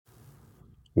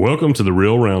Welcome to the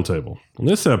Real Roundtable. On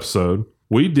this episode,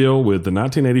 we deal with the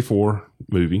 1984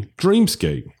 movie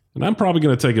Dreamscape. And I'm probably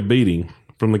going to take a beating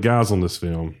from the guys on this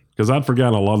film because I'd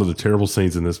forgotten a lot of the terrible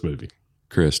scenes in this movie.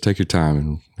 Chris, take your time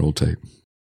and roll tape.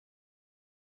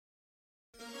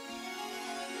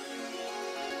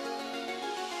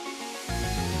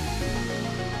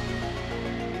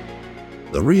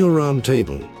 The Real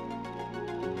Roundtable.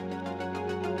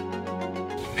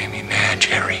 You made me mad,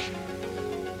 Jerry.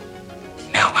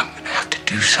 Now I'm gonna have to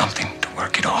do something to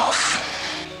work it off.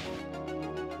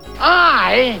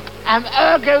 I am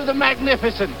Ergo the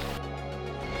Magnificent.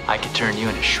 I could turn you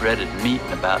into shredded meat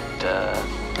in about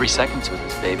 3 seconds with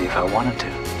this baby if I wanted to.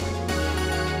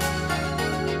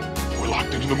 We're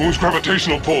locked into the moon's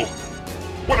gravitational pull.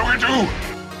 What do?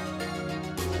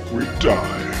 We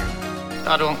die.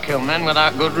 I don't kill men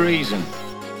without good reason.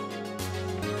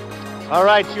 All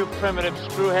right, you primitive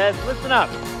screwheads, listen up.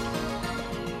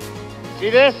 See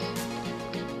this?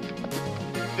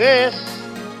 This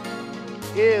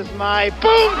is my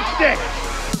boomstick!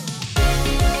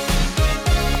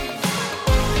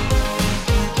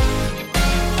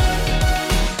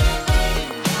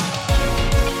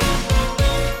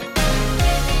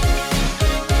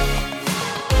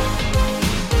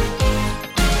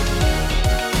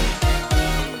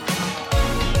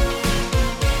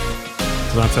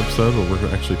 Tonight's episode where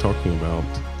we're actually talking about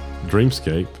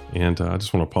Dreamscape, and I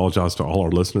just want to apologize to all our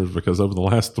listeners because over the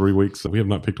last 3 weeks we have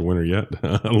not picked a winner yet.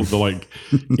 I don't feel like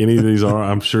any of these are.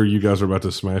 I'm sure you guys are about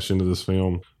to smash into this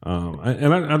film,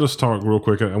 I'll just talk real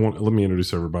quick. Let me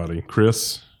introduce everybody.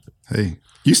 Chris. Hey,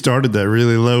 you started that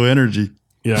really low energy.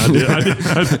 Yeah, I did.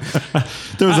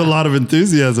 There was a lot of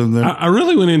enthusiasm there. I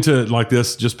really went into it like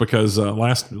this just because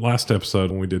last episode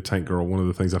when we did Tank Girl, one of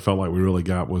the things I felt like we really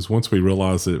got was once we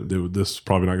realized that this is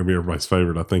probably not going to be everybody's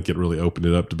favorite, I think it really opened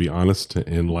it up to be honest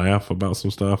and laugh about some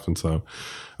stuff. And so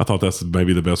I thought that's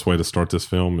maybe the best way to start this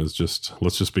film is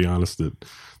let's just be honest that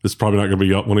this is probably not going to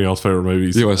be one of y'all's favorite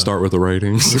movies. You want to start with the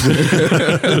ratings?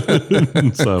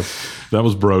 So that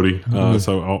was Brody.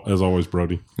 So as always,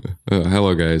 Brody.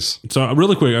 Hello, guys. So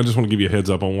really quick, I just want to give you a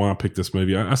heads up on why I picked this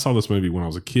movie. I saw this movie when I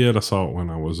was a kid. I saw it when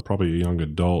I was probably a young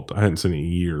adult. I hadn't seen it in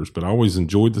years, but I always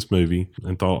enjoyed this movie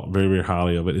and thought very, very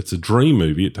highly of it. It's a dream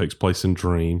movie. It takes place in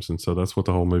dreams. And so that's what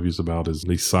the whole movie is about is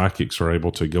these psychics are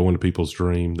able to go into people's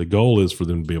dream. The goal is for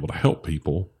them to be able to help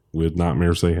people with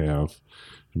nightmares they have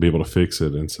and be able to fix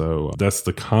it. And so that's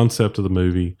the concept of the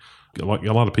movie. Like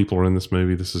a lot of people are in this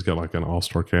movie. This has got like an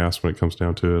all-star cast when it comes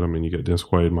down to it. I mean, you got Dennis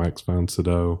Quaid, Mike Van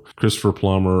Sydow, Christopher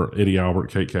Plummer, Eddie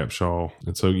Albert, Kate Capshaw.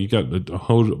 And so you got a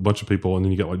whole bunch of people. And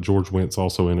then you got like George Wentz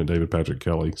also in it, David Patrick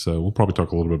Kelly. So we'll probably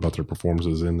talk a little bit about their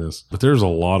performances in this. But there's a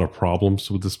lot of problems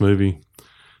with this movie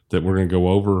that we're going to go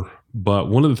over. But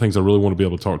one of the things I really want to be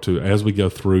able to talk to as we go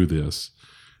through this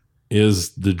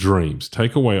is the dreams.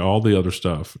 Take away all the other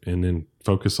stuff and then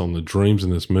focus on the dreams in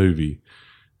this movie.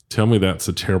 Tell me that's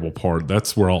a terrible part.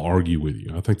 That's where I'll argue with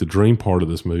you. I think the dream part of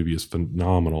this movie is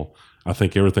phenomenal. I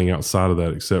think everything outside of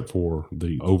that, except for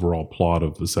the overall plot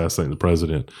of assassinating the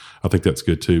president, I think that's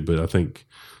good too. But I think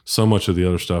so much of the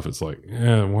other stuff, it's like,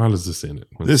 why does this end it?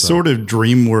 This sort of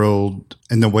dream world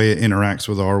and the way it interacts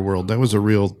with our world, that was a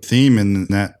real theme in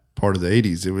that part of the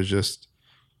 80s. It was just,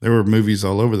 there were movies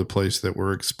all over the place that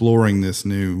were exploring this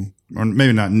new, or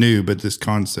maybe not new, but this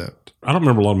concept. I don't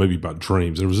remember a lot of movies about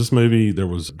dreams. There was this movie, there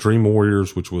was Dream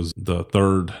Warriors, which was the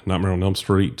third Nightmare on Elm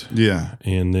Street. Yeah.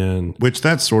 And then... Which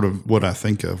that's sort of what I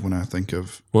think of when I think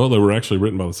of... Well, they were actually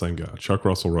written by the same guy. Chuck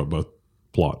Russell wrote both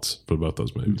plots for both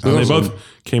those movies. And they both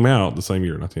came out the same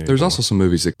year, 1984. There's also some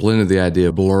movies that blended the idea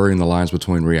of blurring the lines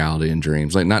between reality and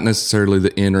dreams. Like not necessarily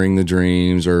the entering the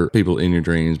dreams or people in your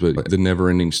dreams, but the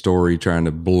never-ending story trying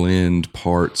to blend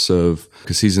parts of,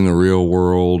 because he's in the real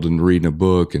world and reading a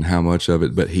book and how much of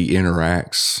it, but he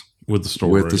interacts with the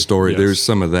story. Yes. There's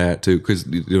some of that too, because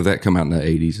that come out in the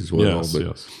 80s as well. Yes,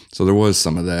 yes. So there was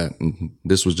some of that. And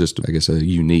this was just, I guess, a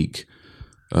unique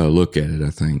look at it, I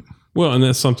think. Well, and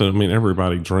that's something, I mean,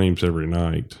 everybody dreams every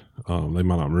night. They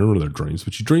might not remember their dreams,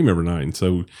 but you dream every night. And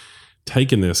so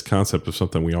taking this concept of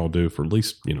something we all do for at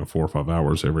least, 4 or 5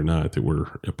 hours every night that we're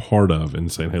a part of and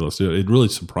saying, hey, let's do it. It really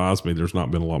surprised me. There's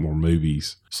not been a lot more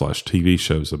movies / TV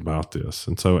shows about this.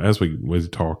 And so as we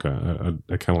talk, I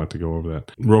kind of like to go over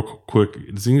that. Real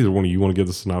quick, does either one of you want to give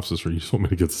the synopsis or you just want me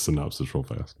to get the synopsis real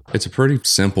fast? It's a pretty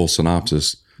simple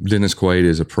synopsis. Dennis Quaid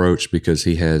is approached because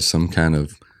he has some kind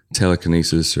of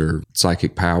telekinesis or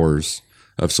psychic powers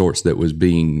of sorts that was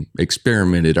being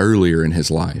experimented earlier in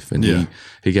his life. And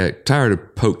he got tired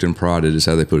of poked and prodded is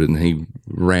how they put it. And he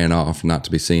ran off not to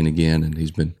be seen again. And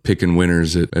he's been picking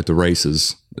winners at the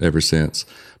races ever since.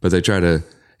 But they try to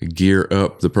gear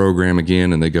up the program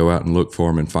again and they go out and look for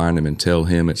him and find him and tell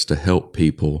him it's to help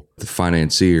people. The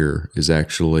financier is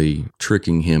actually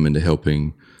tricking him into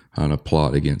helping on a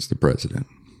plot against the president.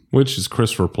 Which is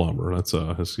Christopher Plummer. That's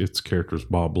his character's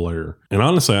Bob Blair. And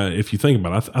honestly, if you think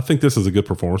about it, I think this is a good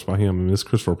performance by him. I mean, this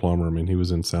Christopher Plummer, I mean, he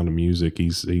was in Sound of Music.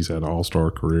 He's had an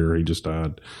all-star career. He just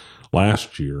died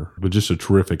last year, but just a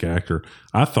terrific actor.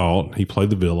 I thought he played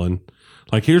the villain.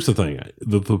 Like, here's the thing.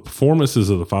 The performances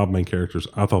of the 5 main characters,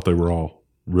 I thought they were all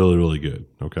really, really good.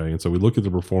 Okay. And so we look at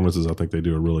the performances. I think they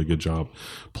do a really good job.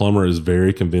 Plummer is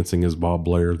very convincing as Bob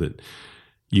Blair, that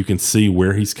you can see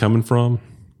where he's coming from.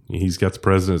 He's got the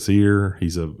president's ear.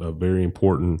 He's a very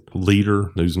important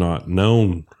leader who's not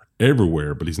known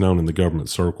everywhere, but he's known in the government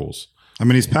circles. I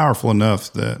mean, he's powerful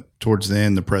enough that towards the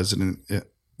end, the president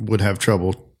would have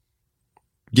trouble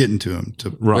getting to him.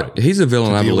 But he's a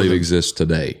villain I believe exists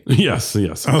today. Yes.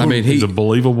 I mean, he's a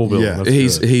believable villain. Yeah.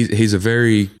 He's a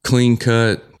very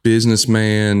clean-cut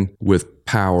businessman with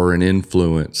power and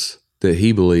influence that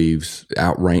he believes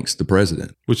outranks the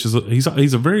president. Which is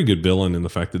he's a very good villain in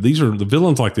the fact that these are the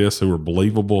villains like this who are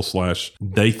believable /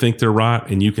 they think they're right,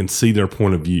 and you can see their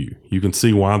point of view. You can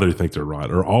see why they think they're right.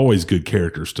 Are always good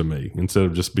characters to me, instead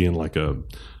of just being like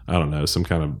some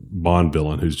kind of Bond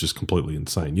villain who's just completely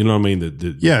insane. You know what I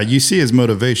mean? Yeah, you see his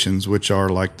motivations, which are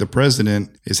like the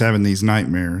president is having these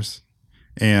nightmares,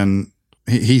 and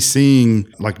he's seeing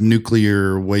like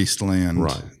nuclear wasteland,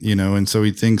 right? You know, and so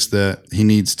he thinks that he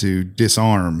needs to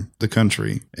disarm the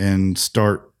country and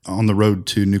start on the road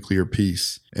to nuclear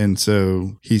peace. And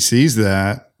so he sees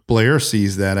that. Blair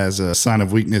sees that as a sign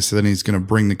of weakness, that he's going to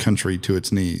bring the country to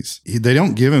its knees. They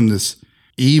don't give him this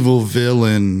evil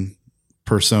villain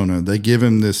persona. They give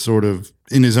him this sort of,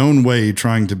 in his own way,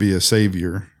 trying to be a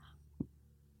savior,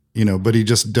 you know, but he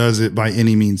just does it by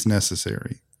any means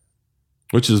necessary.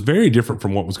 Which is very different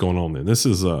from what was going on then. This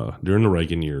is during the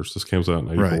Reagan years. This comes out in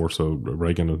 84, right. So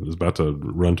Reagan is about to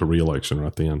run to re-election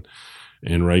right then.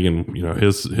 And Reagan, you know,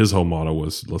 his whole motto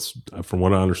was, from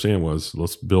what I understand, was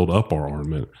let's build up our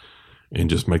armament and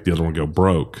just make the other one go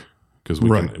broke, because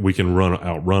we can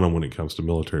outrun them when it comes to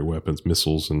military weapons,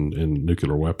 missiles, and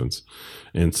nuclear weapons.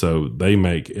 And so they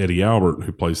make Eddie Albert,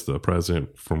 who plays the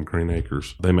president from Green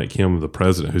Acres, they make him the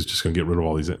president who's just going to get rid of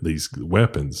all these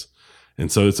weapons. And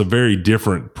so it's a very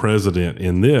different president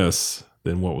in this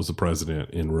than what was the president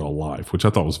in real life, which I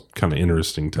thought was kind of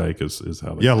interesting take is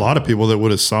how they. Yeah, a lot of people that would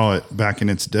have saw it back in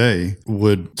its day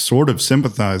would sort of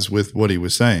sympathize with what he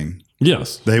was saying.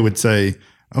 Yes. They would say,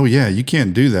 oh yeah, you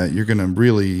can't do that.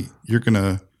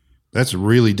 That's a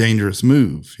really dangerous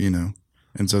move, you know?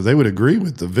 And so they would agree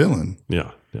with the villain.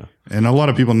 Yeah. And a lot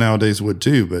of people nowadays would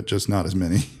too, but just not as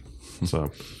many.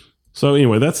 So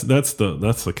anyway, that's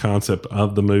the concept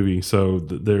of the movie. So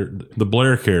the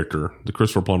Blair character, the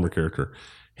Christopher Plummer character,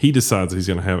 he decides he's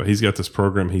got this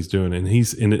program he's doing, and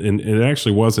it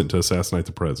actually wasn't to assassinate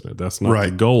the president. That's not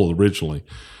the goal originally.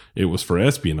 It was for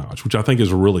espionage, which I think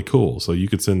is really cool. So you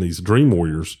could send these dream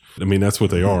warriors. I mean, that's what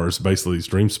they are. It's basically these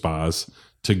dream spies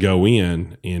to go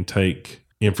in and take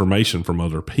information from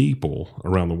other people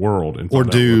around the world or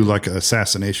do like an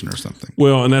assassination or something.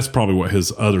 Well, and that's probably what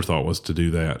his other thought was, to do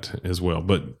that as well.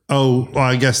 But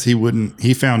I guess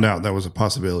he found out that was a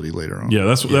possibility later on. Yeah,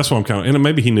 that's what I'm kind of, and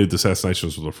maybe he knew the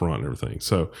assassinations were the front and everything.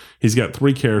 So he's got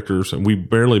 3 characters, and we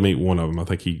barely meet one of them. I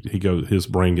think his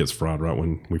brain gets fried right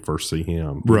when we first see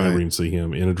him. We never even see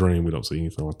him in a dream. We don't see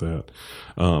anything like that.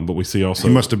 But we see also,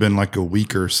 he must have been like a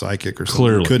weaker psychic or something.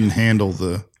 Clearly couldn't handle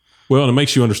the. Well, and it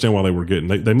makes you understand why they were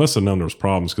getting. They must have known there was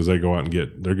problems, because they go out and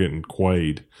they're getting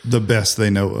Quaid, the best they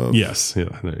know of. Yes,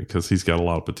 yeah, because he's got a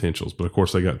lot of potentials. But of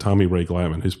course, they got Tommy Ray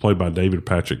Glavine, who's played by David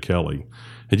Patrick Kelly.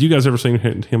 Had you guys ever seen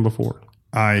him before?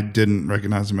 I didn't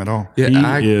recognize him at all.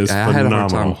 Yeah, he is phenomenal. I had a hard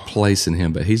time placing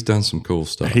him, but he's done some cool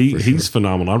stuff. He's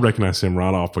phenomenal. I recognize him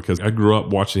right off because I grew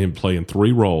up watching him play in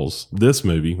 3 roles. This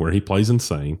movie, where he plays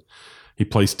insane. He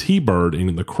plays T-Bird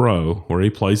in The Crow, where he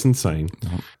plays insane.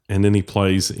 And then he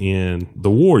plays in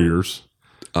The Warriors.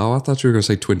 Oh, I thought you were going to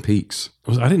say Twin Peaks.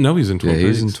 I didn't know he was in Twin Peaks. Yeah,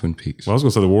 he's in Twin Peaks. Well, I was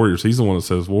going to say The Warriors. He's the one that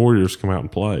says, Warriors, come out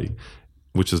and play,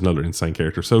 which is another insane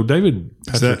character. So David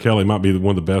Patrick Kelly might be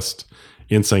one of the best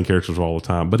insane characters of all the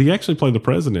time. But he actually played the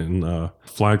president in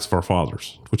Flags of Our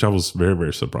Fathers, which I was very,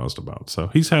 very surprised about. So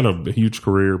he's had a huge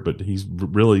career, but he's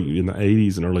really, in the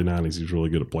 80s and early 90s, he's really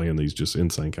good at playing these just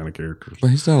insane kind of characters.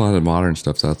 Well, he's done a lot of modern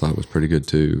stuff that I thought was pretty good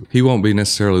too. He won't be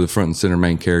necessarily the front and center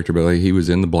main character, but he was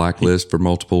in The Blacklist for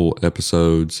multiple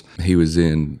episodes. He was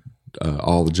in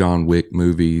all the John Wick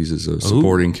movies as a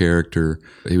supporting character.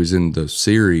 He was in the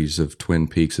series of Twin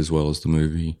Peaks as well as the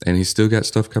movie, and he's still got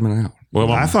stuff coming out.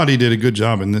 Well, I thought he did a good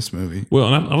job in this movie.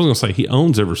 Well, and I was going to say he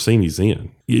owns every scene he's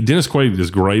in. Dennis Quaid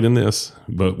is great in this,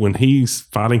 but when he's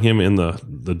fighting him in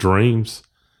the dreams,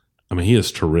 I mean, he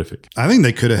is terrific. I think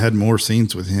they could have had more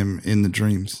scenes with him in the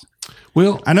dreams.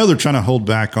 Well, I know they're trying to hold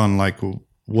back on like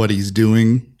what he's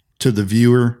doing to the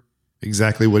viewer,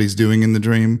 exactly what he's doing in the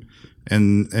dream,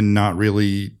 and not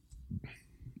really,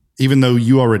 even though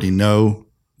you already know,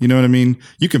 you know what I mean?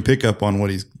 You can pick up on what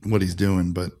he's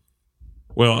doing, but.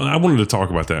 Well, I wanted to talk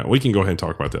about that. We can go ahead and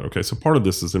talk about that. Okay. So part of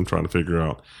this is them trying to figure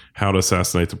out how to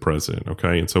assassinate the president.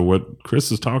 Okay. And so what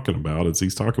Chris is talking about is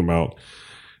he's talking about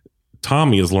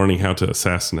Tommy is learning how to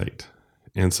assassinate.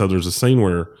 And so there's a scene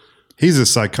where he's a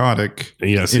psychotic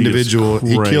individual.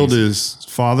 He killed his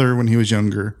father when he was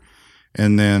younger.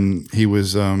 And then he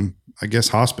was, I guess,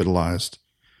 hospitalized.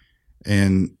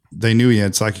 And they knew he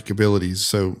had psychic abilities.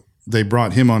 So they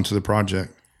brought him onto the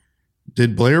project.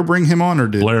 Did Blair bring him on, or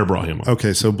did Blair brought him on?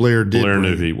 Okay, so Blair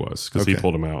knew he was because he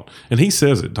pulled him out, and he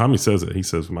says it. Tommy says it. He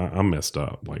says, "I'm messed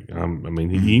up. Like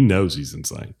he knows he's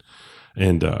insane."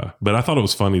 And but I thought it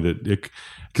was funny that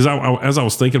because as I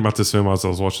was thinking about this film, as I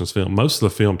was watching this film, most of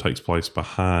the film takes place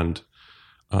behind.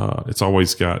 It's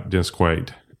always got Dennis Quaid.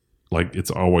 Like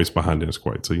it's always behind Dennis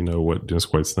Quaid, so you know what Dennis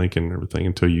Quaid's thinking and everything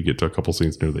until you get to a couple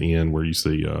scenes near the end where you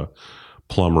see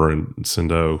Plummer and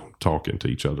Sendo talking to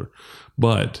each other.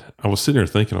 But I was sitting there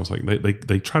thinking, I was like,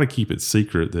 they try to keep it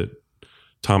secret that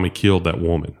Tommy killed that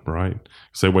woman, right?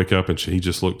 So they wake up and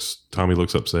Tommy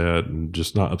looks upset, and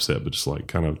just not upset, but just like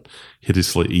kind of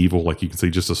hideously evil. Like you can see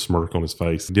just a smirk on his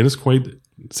face. Dennis Quaid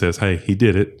says, hey, he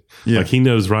did it. Yeah. Like he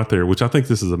knows right there, which I think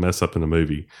this is a mess up in the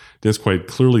movie. Dennis Quaid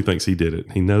clearly thinks he did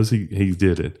it. He knows he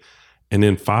did it. And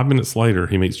then 5 minutes later,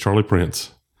 he meets Charlie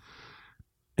Prince.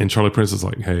 And Charlie Prince is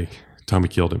like, hey, Tommy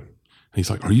killed him. And he's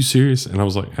like, are you serious? And I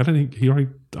was like, how did he already,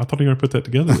 I thought he already put that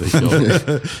together.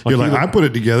 You're like, I put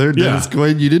it together. Dennis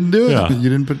Quaid, you didn't do it. Yeah. You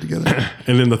didn't put it together.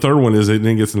 And then the third one is it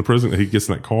then gets in the prison. He gets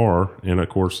in that car. And of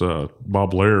course,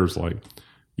 Bob Blair's like,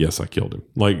 yes, I killed him.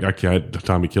 Like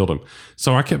Tommy killed him.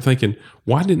 So I kept thinking,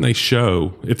 why didn't they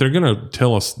show, if they're going to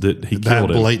tell us that he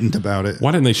killed him, blatant about it,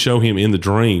 why didn't they show him in the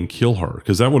dream kill her?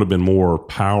 Because that would have been more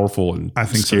powerful and I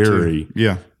think scary. So too.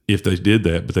 Yeah. If they did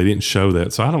that, but they didn't show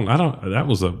that. So I don't, that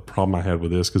was a problem I had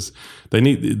with this because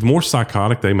the more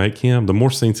psychotic they make him, the more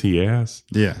scenes he has.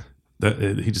 Yeah.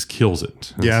 He just kills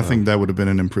it. And I think that would have been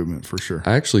an improvement for sure.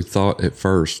 I actually thought at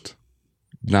first,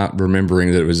 not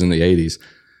remembering that it was in the 80s,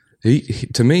 he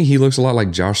to me, he looks a lot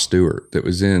like Josh Stewart that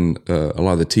was in a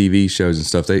lot of the TV shows and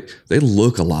stuff. They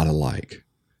look a lot alike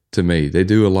to me. They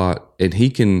do a lot. And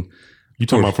he can. You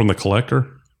talking about from The Collector?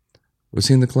 Was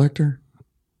he in The Collector?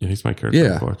 Yeah, he's my character.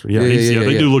 Yeah.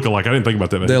 They do look alike. I didn't think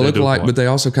about that. They look alike, but they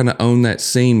also kind of own that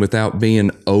scene without being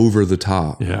over the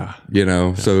top. Yeah. You know,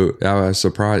 yeah. So I was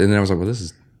surprised. And then I was like, well, this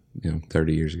is,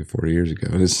 30 years ago, 40 years ago.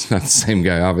 And it's not the same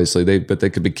guy, obviously. But they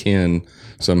could be kin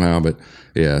somehow. But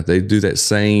yeah, they do that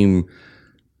same,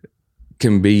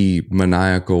 can be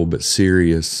maniacal but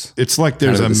serious. It's like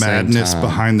there's a madness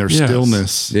behind their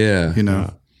stillness. Yeah.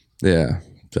 Yeah.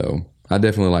 So I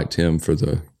definitely liked him for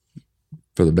the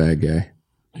bad guy.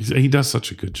 He does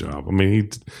such a good job. I mean,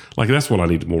 that's what I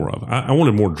needed more of. I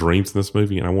wanted more dreams in this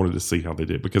movie, and I wanted to see how they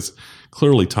did because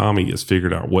clearly Tommy has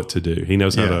figured out what to do. He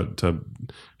knows how to.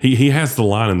 He has the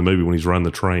line in the movie when he's running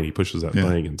the train. He pushes that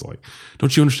thing, and it's like,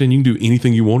 "Don't you understand? You can do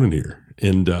anything you want in here."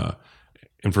 And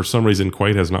for some reason,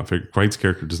 Quaid's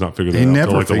character does not figure that out. He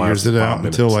never figures it out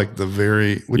until like the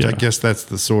very, which I guess that's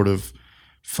the sort of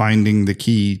finding the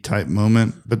key type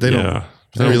moment. But they don't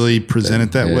really present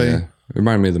it that way. It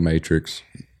reminded me of The Matrix.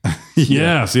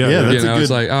 Yes, yeah. That's it's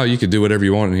like, oh, you could do whatever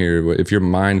you want in here. If your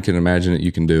mind can imagine it,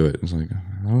 you can do it. It's like,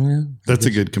 oh yeah, that's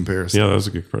a good comparison. Yeah, that's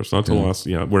a good comparison. I told us,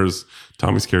 whereas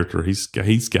Tommy's character, he's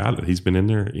got it. He's been in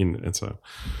there, and so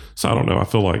I don't know. I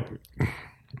feel like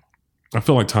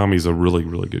Tommy's a really,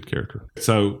 really good character.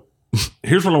 So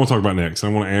here's what I want to talk about next. I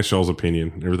want to ask y'all's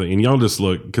opinion and everything, and y'all just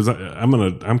look because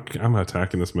I'm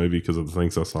attacking this movie because of the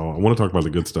things I saw. I want to talk about the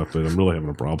good stuff, but I'm really having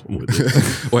a problem with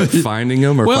it. What, finding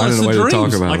them or finding a way to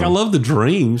talk about them? I love the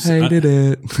dreams. Hated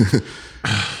it.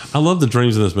 I love the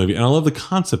dreams in this movie, and I love the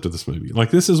concept of this movie.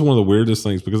 Like this is one of the weirdest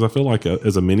things because I feel like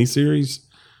as a miniseries,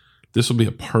 this would be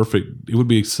it would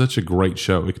be such a great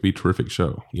show. It could be a terrific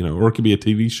show, or it could be a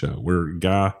TV show where a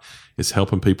guy is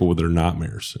helping people with their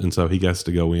nightmares. And so he gets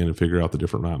to go in and figure out the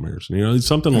different nightmares. And, it's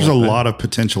something There's like a lot of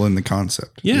potential in the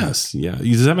concept. Yes. Yeah.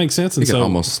 Does that make sense? And you can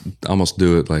almost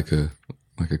do it like a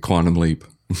quantum leap.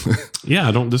 Yeah,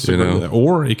 I don't disagree with that.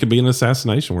 Or it could be an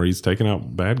assassination where he's taking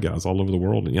out bad guys all over the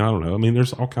world. And, I don't know. I mean,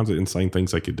 there's all kinds of insane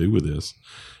things they could do with this.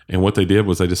 And what they did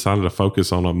was they decided to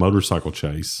focus on a motorcycle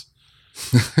chase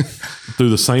through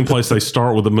the same place they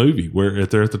start with the movie, where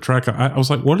they're at the track. I was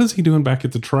like, what is he doing back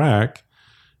at the track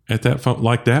at that phone?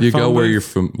 Like that, You phone go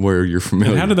booth? where you're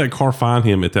familiar. And how did that car find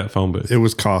him at that phone booth? It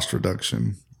was cost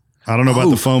reduction. I don't know about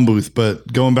the phone booth,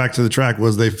 but going back to the track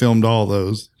was they filmed all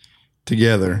those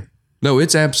together. No,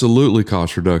 it's absolutely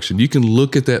cost reduction. You can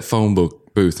look at that phone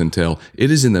booth and tell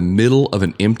it is in the middle of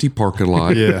an empty parking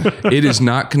lot. Yeah. It is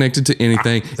not connected to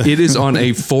anything. It is on a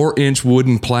 4-inch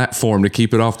wooden platform to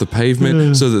keep it off the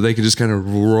pavement so that they could just kind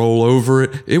of roll over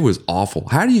it. It was awful.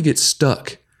 How do you get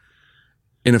stuck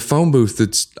in a phone booth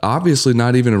that's obviously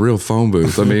not even a real phone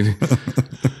booth? I mean,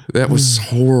 that was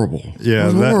horrible. Yeah, It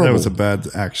was that horrible. was a bad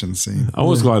action scene. I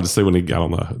was glad to see when he got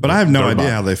on the. But I have no dirt idea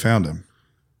bike. how they found him.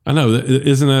 I know,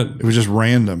 isn't that? It was just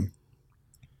random.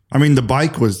 I mean, the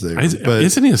bike was there. But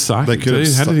Isn't he a psychic? they could have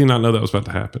Too? How stu- did he not know that was about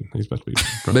to happen? He's about to be.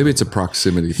 Maybe it's a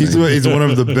proximity he's thing. he's one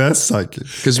of the best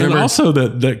psychics. Because And remember, also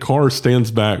that car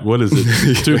stands back. What is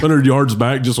it? 200 yards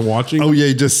back, just watching. Oh yeah,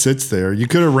 he just sits there. You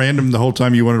could have ran him the whole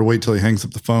time. You wanted to wait till he hangs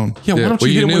up the phone. yeah. Why yeah, don't well,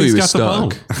 you hit him knew when he he's was got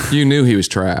the stuck. phone? You knew he was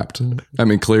trapped. I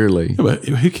mean, clearly. But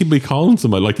he could be calling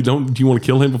somebody. Like, do you want to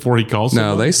kill him before he calls? No,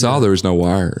 somebody? they saw there was no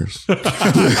wires.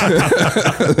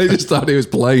 They just thought he was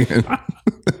playing.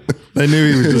 They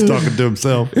knew he was just talking to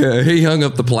himself. Yeah, he hung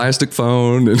up the plastic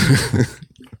phone. And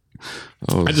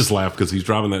I just laughed because he's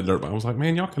driving that dirt bike. I was like,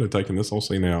 man, y'all could have taken this whole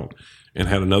scene out and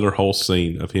had another whole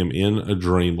scene of him in a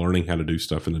dream learning how to do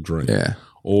stuff in the dream. Yeah,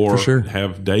 Or for sure.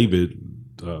 have David,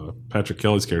 Patrick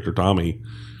Kelly's character, Tommy,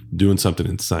 doing something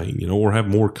insane, or have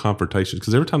more confrontations.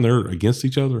 Because every time they're against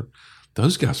each other,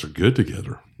 those guys are good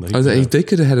together. They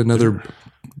could have had another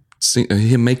scene,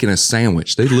 him making a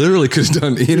sandwich. They literally could have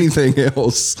done anything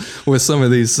else with some of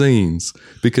these scenes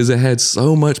because it had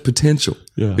so much potential.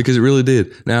 Yeah. Because it really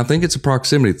did. Now, I think it's a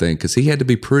proximity thing because he had to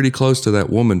be pretty close to that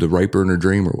woman to rape her in her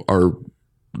dream or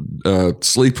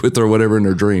sleep with her or whatever in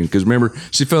her dream. Because remember,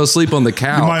 she fell asleep on the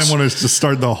couch. You might want us to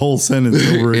start the whole sentence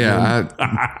over again.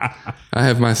 Yeah, I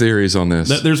have my theories on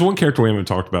this. There's one character we haven't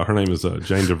talked about. Her name is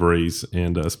Jane DeVries,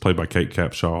 and it's played by Kate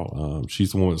Capshaw.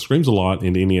 She's the one that screams a lot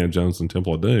in Indiana Jones and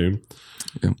Temple of Doom.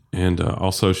 Yeah. And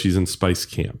also she's in Space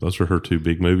Camp. Those are her two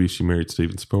big movies. She married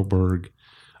Steven Spielberg.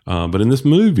 But in this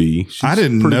movie, she's I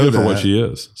didn't pretty know good for what that. she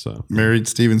is. So Married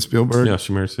Steven Spielberg. yeah,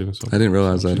 she married Steven Spielberg. I didn't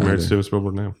realize that. She married either. Steven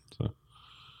Spielberg now. So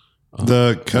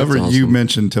The cover That's you awesome.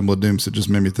 mentioned, Temple of Doom, so it just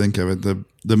made me think of it.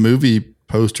 The movie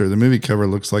poster, the movie cover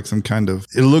looks like some kind of.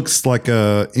 It looks like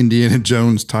a Indiana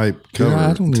Jones type cover.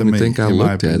 I don't to even me, think I in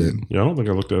my looked at it. opinion. yeah, I don't think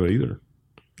I looked at it either.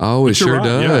 Oh, it But you're sure right.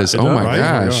 Yeah, does. it Oh does, my right? Oh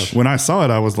my gosh. gosh. When I saw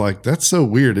it, I was like, "That's so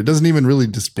weird." It doesn't even really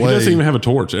display. He doesn't even have a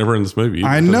torch ever in this movie.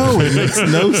 I know it makes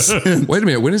no sense. Wait a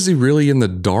minute. When is he really in the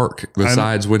dark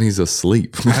besides when he's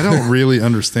asleep? I don't really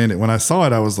understand it. When I saw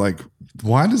it, I was like,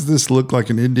 "Why does this look like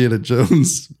an Indiana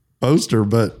Jones poster?"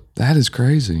 But That is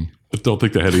crazy. I don't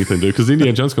think that had anything to do because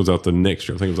Indiana Jones comes out the next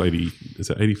year. I think it was 80. Is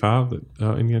it 85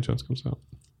 that Indiana Jones comes out?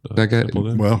 That guy- Temple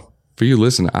of Doom? well, For you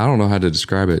listen, I don't know how to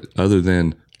describe it other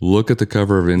than look at the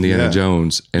cover of Indiana Yeah.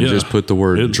 Jones and Yeah. just put the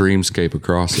word It- Dreamscape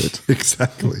across it.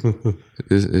 exactly.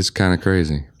 It's kind of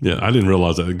crazy. Yeah, I didn't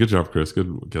realize that. Good job, Chris.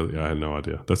 Good. I had no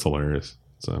idea. That's hilarious.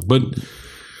 So, but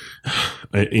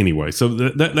anyway, so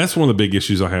that's one of the big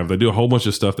issues I have. They do a whole bunch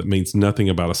of stuff that means nothing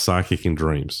about a psychic in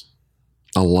dreams.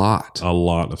 A lot. A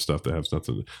lot of stuff that has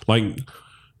nothing like.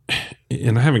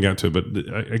 And I haven't got to it, but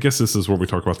I guess this is where we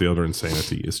talk about the other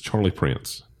insanity. Is Charlie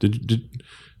Prince?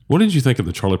 What did you think of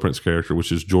the Charlie Prince character,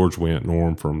 which is George Wendt,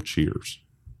 Norm from Cheers?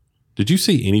 Did you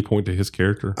see any point to his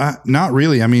character? Not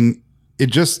really. I mean,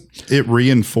 it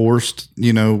reinforced,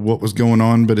 what was going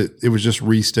on, but it was just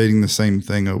restating the same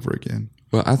thing over again.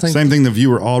 Well, I think Same thing the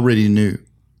viewer already knew.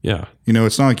 Yeah.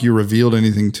 It's not like you revealed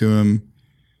anything to him.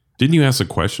 Didn't you ask a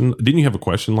question? Didn't you have a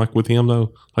question like with him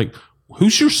though? Like,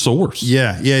 who's your source?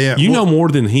 Yeah. You know more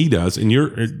than he does, and you're.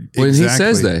 when he says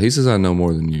Exactly. that, he says, "I know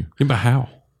more than you." Yeah, but how?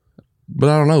 But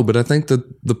I don't know. But I think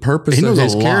the purpose He of knows a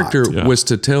his lot. character Yeah. was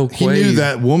to tell Quaid. He knew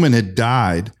that woman had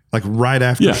died, like right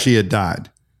after Yeah. she had died.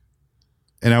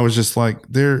 And I was just like,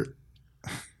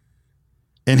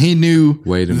 and he knew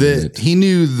Wait a that minute. he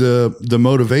knew the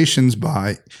motivations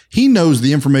he knows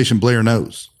the information Blair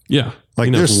knows. Yeah, Like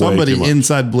he knows there's way somebody too much.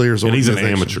 inside Blair's and he's an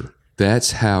organization. amateur.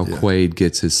 That's how Quaid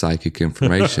gets his psychic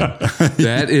information.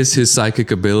 That is his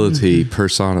psychic ability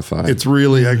personified. It's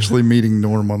really actually meeting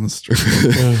Norm on the street.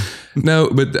 No,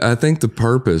 but I think the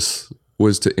purpose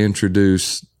was to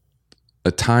introduce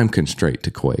a time constraint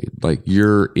to Quaid. Like,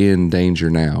 you're in danger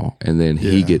now, and then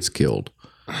he Yeah. gets killed.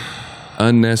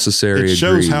 unnecessary. It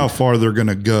shows greed. how far they're going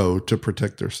to go to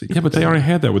protect their secret. Yeah, but they already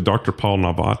had that with Dr. Paul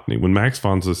Novotny. When Max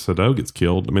von Sydow gets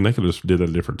killed, I mean, they could have just did it at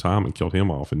a different time and killed him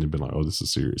off and then been like, oh, this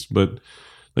is serious. But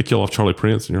they kill off Charlie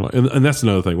Prince, and you're like, and that's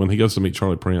another thing. When he goes to meet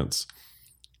Charlie Prince,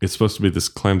 it's supposed to be this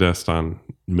clandestine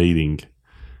meeting,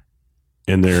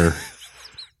 and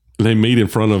they meet in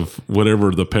front of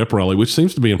whatever the pep rally, which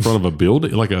seems to be in front of a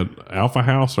building, like a alpha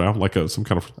house or like some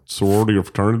kind of sorority or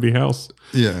fraternity house.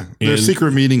 Yeah. Their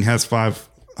secret meeting has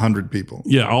 500 people.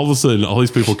 Yeah. All of a sudden, all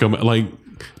these people come, like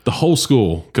the whole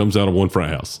school comes out of one frat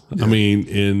house. Yeah. I mean,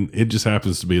 and it just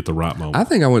happens to be at the right moment. I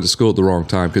think I went to school at the wrong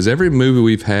time because every movie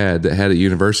we've had that had a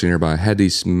university nearby had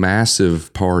these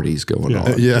massive parties going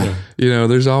on. Yeah. You know,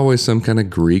 there's always some kind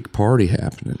of Greek party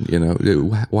happening. You know,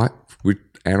 what?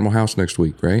 Animal House next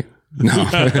week, right?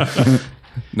 No.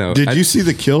 No. Did you see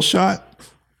the kill shot?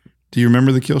 Do you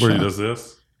remember the kill Where shot? he does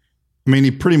this? I mean,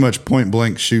 he pretty much point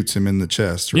blank shoots him in the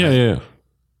chest, right? Yeah.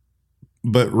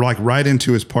 But like right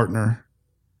into his partner.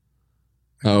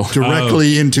 Oh.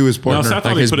 Directly into his partner. No, so I thought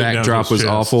Like he his put it down to backdrop his was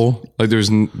chest. awful. Like there's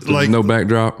no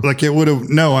backdrop. Like it would have,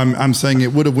 no, I'm saying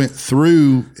it would have went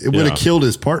through, it would have killed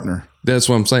his partner. That's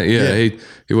what I'm saying. Yeah.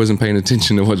 He wasn't paying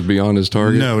attention to what's beyond his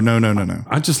target. No.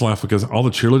 I just laugh because all the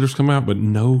cheerleaders come out, but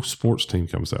no sports team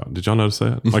comes out. Did y'all notice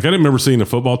that? Like, I didn't remember seeing a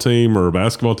football team or a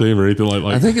basketball team or anything like.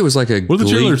 I think it was like a. What are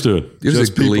the cheerleaders doing? It was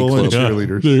Just a Glee people and club.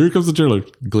 cheerleaders. Yeah, here comes the cheerleader.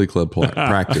 Glee club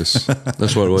practice.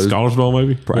 That's what it was. Scholars Ball,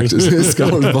 maybe Practice.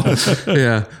 Scholars ball.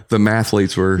 Yeah, the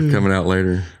mathletes were coming out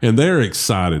later. and they're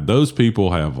excited. Those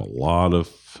people have a lot of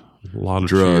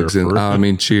Drugs cheer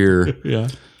and cheer. yeah.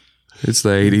 It's the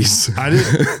 80s. I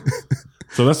didn't.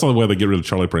 So that's the only way they get rid of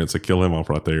Charlie Prince. They kill him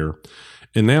off right there.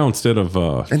 And now instead of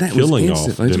And that killing was off,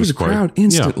 instant. Like, there was a Dennis Quaid- crowd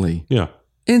instantly. Yeah.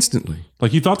 Instantly.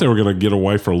 Like you thought they were going to get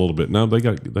away for a little bit. No, they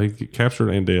get captured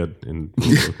and dead in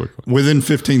really quickly. Within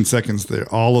 15 seconds, there,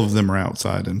 all of them are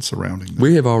outside and surrounding them.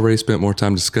 We have already spent more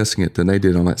time discussing it than they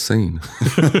did on that scene.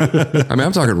 I mean,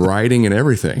 I'm talking writing and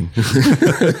everything.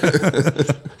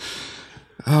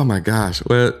 Oh my gosh.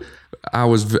 Well, I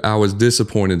was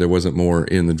disappointed there wasn't more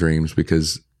in the dreams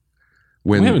because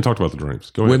We haven't talked about the dreams.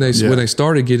 Go ahead. when they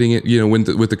started getting it,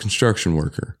 with the construction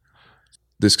worker,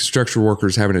 this construction worker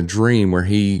is having a dream where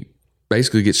he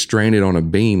basically gets stranded on a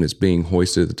beam that's being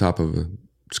hoisted at the top of a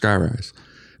skyrise,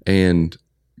 and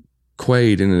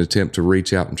Quaid, in an attempt to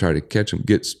reach out and try to catch him,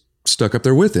 gets stuck up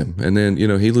there with him, and then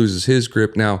he loses his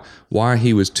grip. Now, why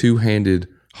he was two-handed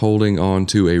holding on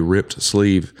to a ripped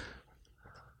sleeve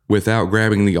without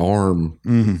grabbing the arm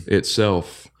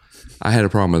itself, I had a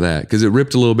problem with that because it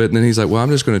ripped a little bit, and then he's like, well, I'm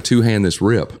just going to two-hand this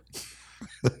rip,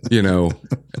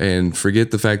 and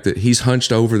forget the fact that he's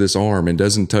hunched over this arm and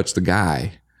doesn't touch the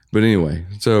guy. But anyway,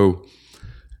 so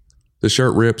the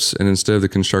shirt rips, and instead of the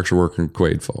construction worker,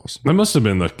 Quaid falls. That must have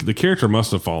been the character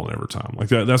must have fallen every time. Like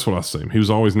that's what I see. He was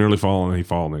always nearly falling, and he'd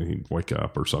fall, and he'd wake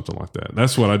up or something like that.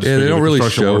 That's what I just. Yeah, they figured don't the really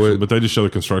construction show worker, it. but they just show the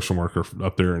construction worker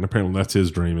up there, and apparently that's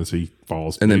his dream as he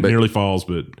falls. And then- he but- nearly falls,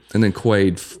 but And then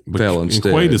Quaid fell and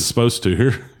instead. Quaid is supposed to.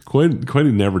 Here,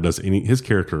 Quaid never does any. His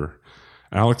character,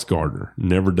 Alex Gardner,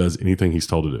 never does anything he's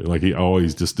told to do. Like he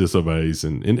always just disobeys,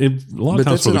 and a lot of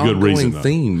But times that's for an the good reason. ongoing though.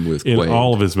 theme with In Quaid.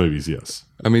 all of his movies, yes.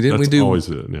 I mean, didn't That's we do always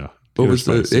it? Yeah. what was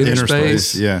the Interspace. Inner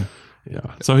Space? Yeah. Yeah.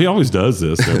 So he always does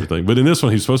this and everything. But in this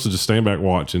one, he's supposed to just stand back,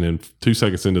 watch, and then 2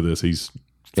 seconds into this, he's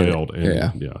failed.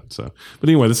 And yeah. So, but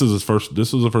anyway, this is the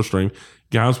first dream.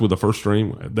 Guys with the first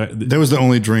dream, That was the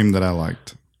only dream that I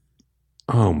liked.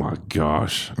 oh my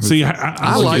gosh. See,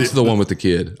 I liked the one with the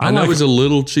kid. I know like it was a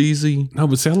little cheesy. No,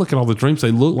 but see, I look at all the dreams.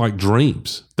 They look like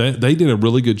dreams. They did a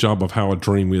really good job of how a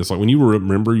dream is. Like when you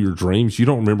remember your dreams, you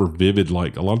don't remember vivid.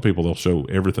 Like a lot of people, they'll show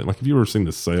everything. Like if you've ever seen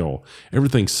The Cell,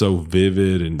 everything's so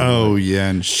vivid and Oh, yeah.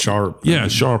 And sharp. yeah,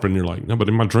 sharp. And you're like, no, but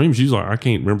in my dreams, usually I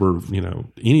can't remember,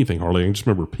 anything hardly. I can just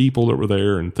remember people that were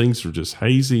there and things are just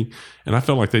hazy. And I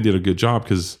felt like they did a good job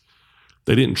because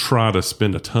they didn't try to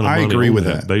spend a ton of I money. agree on with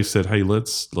that. They said, hey,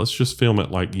 let's just film it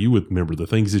like you would remember the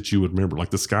things that you would remember. Like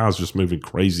the sky's just moving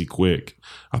crazy quick.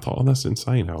 I thought, oh, that's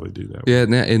insane how they do that. Yeah,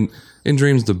 now in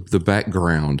dreams the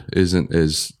background isn't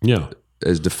as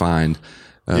defined.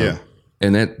 Yeah.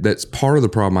 And that's part of the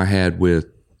problem I had with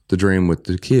the dream with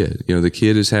the kid. The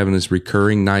kid is having this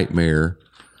recurring nightmare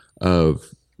of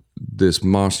this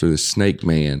monster, this snake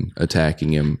man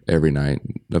attacking him every night.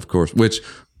 Of course, which,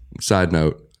 side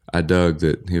note, I dug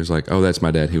that he was like, oh, that's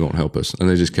my dad. He won't help us. And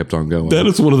they just kept on going. That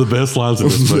is one of the best lines in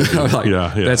this movie. Like,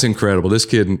 yeah. That's incredible. This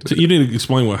kid. So you need to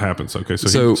explain what happens. Okay.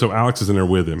 So Alex is in there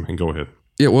with him and go ahead.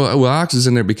 Yeah, well, Alex is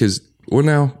in there because,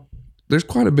 now there's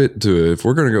quite a bit to it if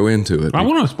we're going to go into it. I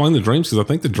want to explain the dreams because I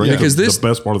think the dream is the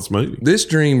best part of this movie. This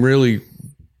dream really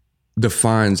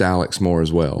defines Alex more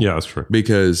as well. Yeah, that's true.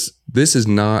 Because this is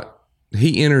not,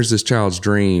 he enters this child's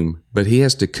dream, but he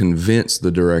has to convince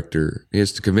the director, he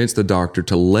has to convince the doctor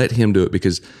to let him do it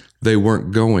because they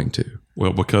weren't going to.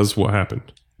 Well, because what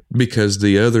happened? Because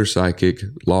the other psychic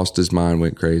lost his mind,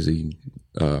 went crazy.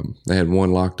 They had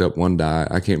one locked up, one died.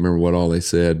 I can't remember what all they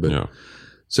said, but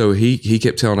so he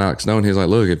kept telling Alex no, and he's like,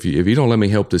 look, if you don't let me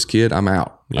help this kid, I'm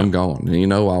out. Yeah. I'm gone.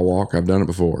 And I'll walk. I've done it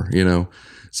before,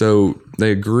 So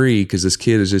they agree because this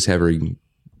kid is just having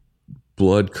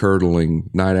blood curdling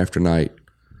night after night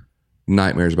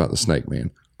nightmares about the Snake Man.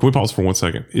 Can we pause for 1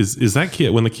 second? Is that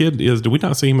kid, when the kid is, do we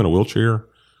not see him in a wheelchair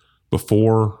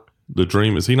before the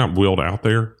dream? Is he not wheeled out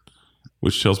there?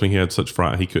 Which tells me he had such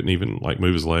fright he couldn't even like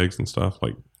move his legs and stuff.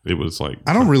 Like it was like,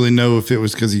 I don't really know if it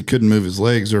was because he couldn't move his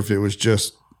legs or if it was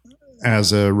just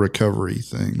as a recovery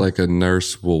thing. Like a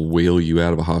nurse will wheel you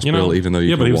out of a hospital even though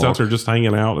you can but he was walk. out there just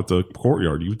hanging out at the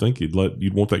courtyard. You'd think you'd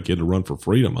want that kid to run for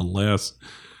freedom unless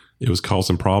it was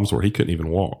causing problems where he couldn't even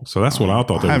walk. So that's what I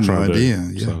thought they were trying to do.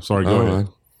 Yeah. So, sorry, go ahead.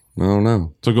 I don't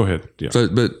know. So go ahead. Yeah. So,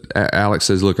 but Alex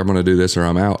says, look, I'm going to do this or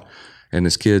I'm out. And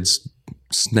this kid's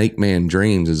Snake Man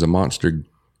dreams as a monster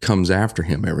comes after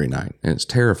him every night, and it's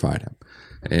terrified him.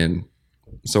 And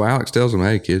so Alex tells him,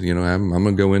 hey, kid, I'm going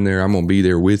to go in there. I'm going to be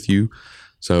there with you.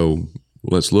 So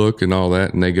let's look and all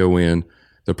that. And they go in.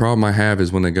 The problem I have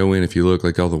is when they go in, if you look,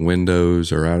 like all the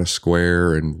windows are out of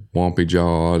square and wompy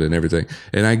jawed and everything.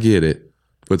 And I get it,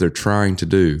 what they're trying to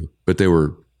do, but they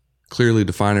were clearly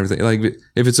define everything. Like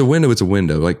if it's a window, it's a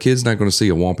window. Like kids not going to see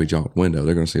a wompy jawed window.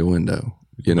 They're going to see a window.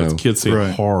 Kids see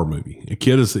a horror movie. A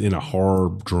kid is in a horror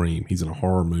dream. He's in a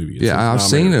horror movie. I've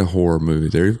seen a horror movie.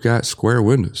 They've got square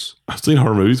windows. I've seen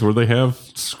horror movies where they have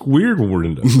weird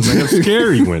windows. And they have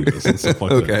scary windows and stuff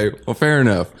like that. Okay, well, fair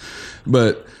enough.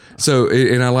 But so,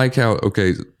 and I like how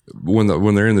when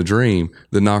they're in the dream,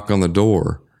 the knock on the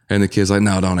door, and the kid's like,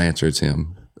 "No, don't answer. It's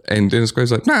him." And Dennis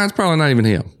Quaid's like, "Nah, it's probably not even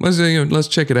him. Let's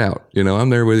check it out. I'm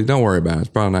there with you. Don't worry about it. It's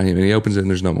probably not him." And he opens it and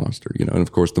there's no monster. And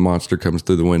of course the monster comes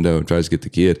through the window and tries to get the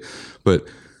kid. But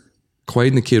Quaid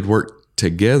and the kid work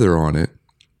together on it,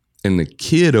 and the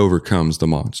kid overcomes the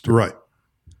monster. Right.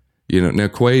 Now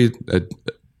Quaid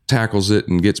tackles it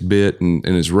and gets bit and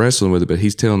is wrestling with it, but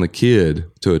he's telling the kid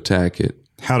to attack it.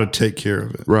 How to take care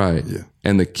of it. Right. Yeah.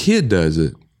 And the kid does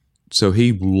it. So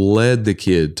he led the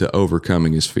kid to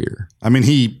overcoming his fear. I mean,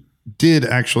 he did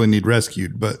actually need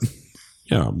rescued, but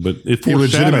yeah, but it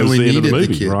foreshadows the end of the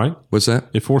movie, right? What's that?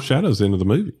 It foreshadows the end of the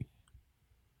movie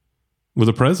with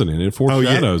the president. It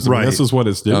foreshadows. Right. This is what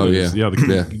it's doing.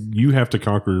 Yeah. You have to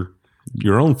conquer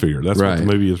your own fear. That's what the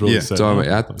movie is really saying. So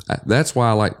that's why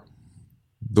I like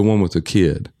the one with the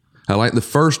kid. I like the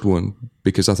first one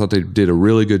because I thought they did a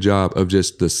really good job of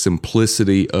just the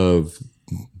simplicity of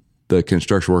the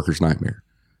construction worker's nightmare.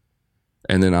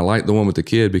 And then I like the one with the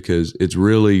kid because it's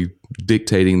really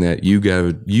dictating that you've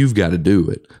got to do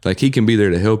it. Like he can be there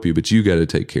to help you, but you got to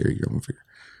take care of your own fear.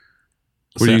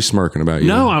 What are you smirking about?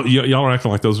 No, y'all are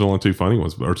acting like those are the only two funny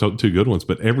ones or two good ones,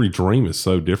 but every dream is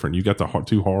so different. You got the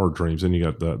two horror dreams and you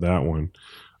got that one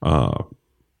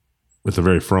at the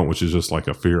very front, which is just like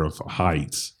a fear of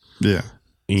heights. Yeah.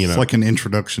 It's like an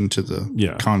introduction to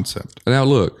the concept. Now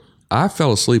look, I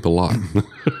fell asleep a lot.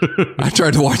 I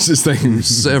tried to watch this thing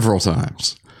several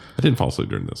times. I didn't fall asleep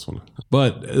during this one.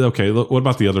 But, okay, look, what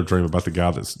about the other dream about the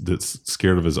guy that's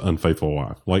scared of his unfaithful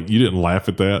wife? Like, you didn't laugh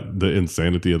at that, the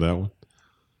insanity of that one?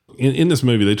 In this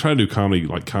movie, they try to do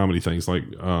comedy things, like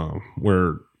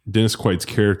where Dennis Quaid's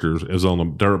character is on a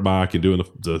dirt bike and doing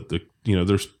the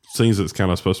there's scenes that's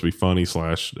kind of supposed to be funny /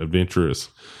 adventurous.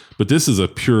 But this is a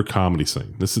pure comedy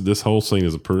scene. This whole scene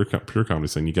is a pure comedy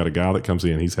scene. You got a guy that comes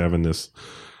in, he's having this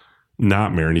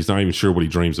nightmare, and he's not even sure what he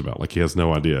dreams about. Like he has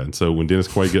no idea. And so when Dennis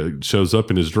Quaid shows up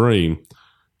in his dream,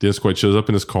 Dennis Quaid shows up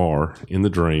in his car in the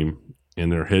dream,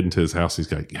 and they're heading to his house.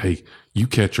 He's like, "Hey, you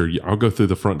catch her. I'll go through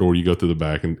the front door. You go through the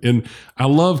back." And I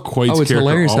love Quaid's character. Oh, it's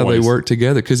hilarious how they work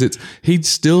together because he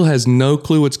still has no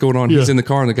clue what's going on. Yeah. He's in the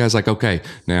car, and the guy's like, "Okay,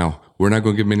 now." We're not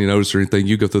going to give him any notice or anything.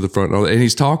 You go through the front. And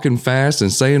he's talking fast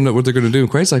and saying what they're going to do.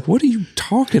 And Quaid's like, what are you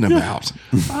talking about?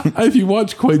 If you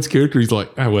watch Quaid's character, he's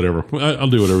like, whatever. I'll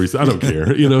do whatever he says. I don't care.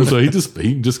 So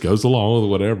he just goes along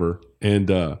with whatever. And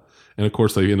of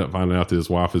course, they end up finding out that his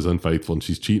wife is unfaithful and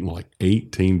she's cheating like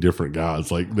 18 different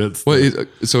guys. Like that's. Well,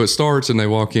 so it starts and they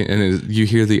walk in and you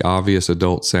hear the obvious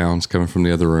adult sounds coming from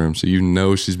the other room. So you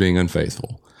know she's being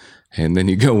unfaithful. And then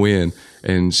you go in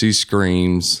and she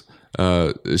screams.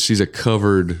 She's a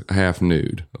covered half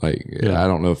nude. I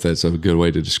don't know if that's a good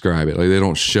way to describe it. Like they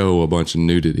don't show a bunch of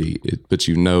nudity, but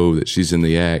you know that she's in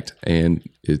the act, and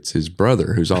it's his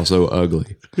brother who's also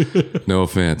ugly. No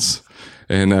offense.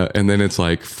 And then it's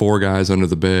like 4 guys under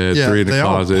the bed, 3 in the they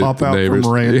closet. all pop out neighbors.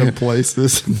 from random Yeah.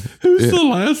 places. Who's the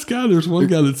last guy? There's one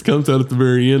guy that comes out at the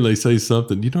very end. They say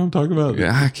something. You know what I'm talking about?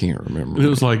 Yeah, I can't remember. And it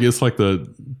was like it's like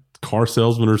the car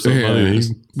salesman or something. Yeah.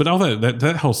 But all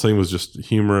that whole scene was just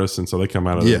humorous, and so they come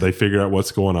out of it. They figure out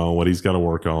what's going on, what he's got to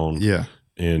work on. Yeah.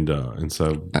 And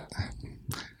so.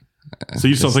 So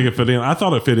you still think it fit in? I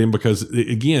thought it fit in because,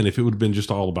 again, if it would have been just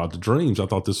all about the dreams, I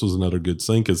thought this was another good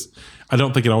scene because I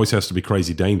don't think it always has to be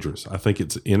crazy dangerous. I think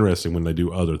it's interesting when they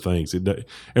do other things.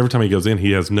 Every time he goes in,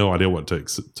 he has no idea what to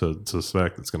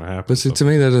suspect that's going to happen. But see, to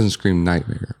me, that doesn't scream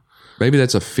nightmare. Maybe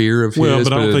that's a fear of his,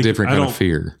 but a different kind of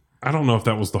fear. I don't know if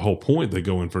that was the whole point. They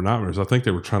go in for nightmares. I think they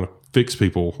were trying to fix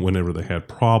people whenever they had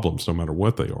problems, no matter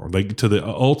what they are. They to the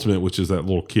ultimate, which is that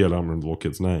little kid. I don't remember the little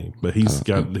kid's name, but he's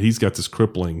got this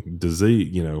crippling disease.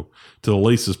 You know, to the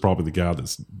least is probably the guy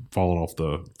that's fallen off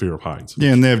the fear of heights.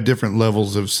 Yeah, and they have different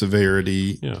levels of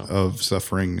severity of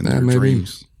suffering in their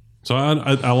dreams. So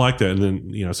I like that. And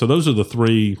then so those are the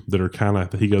 3 that are kind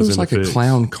of he goes. It was like a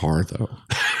clown car though.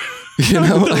 You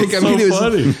know,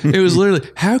 it was literally,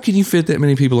 how can you fit that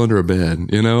many people under a bed?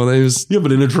 You know,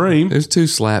 but in a dream, it was too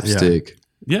slapstick.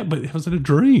 Yeah, but it was in a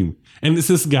dream, and it's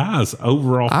this guy's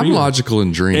overall. I'm feeling. logical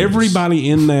in dreams. Everybody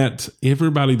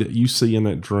that you see in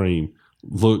that dream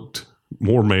looked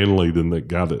more manly than the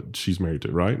guy that she's married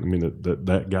to, right? I mean,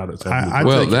 that guy that's having I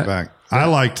take it back. I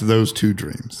liked those 2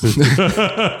 dreams.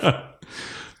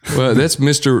 Well, that's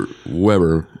Mr.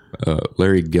 Weber,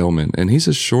 Larry Gelman, and he's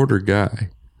a shorter guy.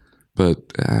 But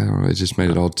I don't know, it just made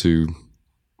it all too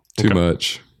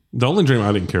much. The only dream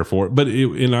I didn't care for it,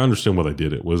 and I understand why they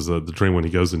did it, was the dream when he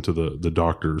goes into the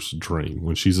doctor's dream.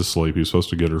 When she's asleep, he's supposed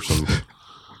to get her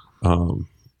some.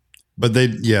 But they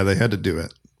had to do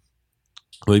it.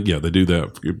 They do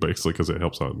that basically because it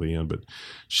helps out at the end. But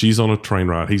she's on a train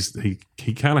ride.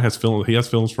 He kind of has feelings. He has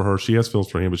feelings for her. She has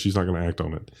feelings for him, but she's not going to act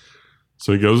on it.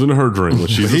 So he goes into her dream when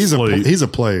she's asleep. He's a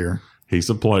player. He's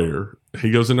a player. He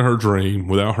goes into her dream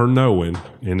without her knowing,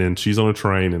 and then she's on a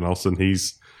train, and all of a sudden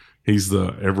he's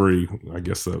the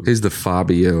he's the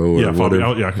Fabio. Yeah,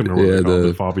 Fabio. Yeah, I couldn't remember what they called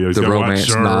it. Fabio. He's the got romance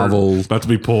shirt, novel about to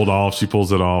be pulled off. She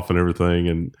pulls it off and everything,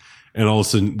 and all of a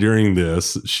sudden during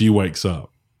this, she wakes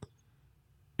up,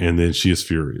 and then she is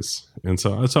furious, and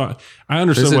so I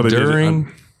understand why they during?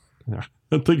 did it.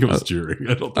 I think it was during.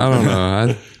 I don't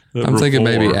know. I'm thinking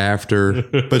maybe after,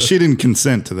 but she didn't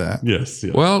consent to that. Yes.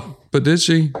 Well, but did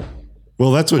she?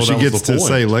 Well, that's what she gets to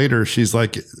say later. She's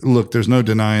like, "Look, there's no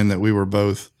denying that we were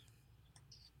both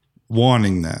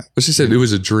wanting that." But she said it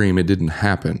was a dream; it didn't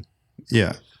happen.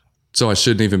 Yeah. So I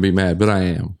shouldn't even be mad, but I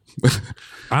am.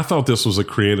 I thought this was a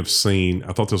creative scene.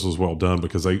 I thought this was well done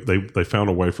because they found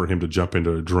a way for him to jump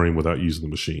into a dream without using the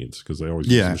machines because they always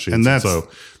use the machines. And so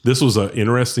this was an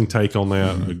interesting take on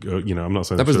that. I'm not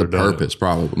saying that was the purpose,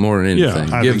 probably more than anything.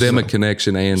 Yeah, give them a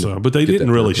connection but they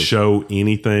didn't really show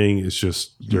anything. It's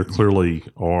just they clearly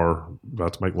are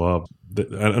about to make love. I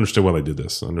understand why they did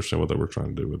this. I understand what they were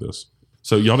trying to do with this.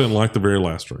 So y'all didn't like the very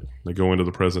last dream. They go into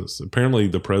the president's. Apparently,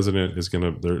 the president is they're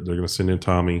gonna send in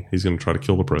Tommy. He's gonna try to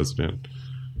kill the president.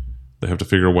 They have to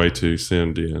figure a way to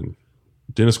send in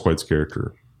Dennis Quaid's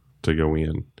character to go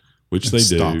in, which they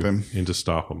do, and to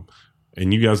stop him.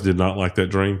 And you guys did not like that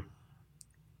dream.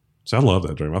 So I love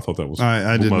that dream. I thought that was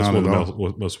I did not at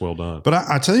all. Most well done. But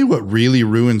I tell you what really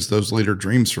ruins those later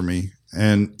dreams for me,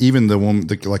 and even the one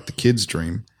like the kid's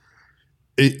dream.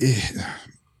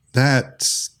 That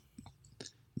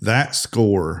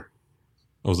score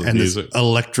and music? This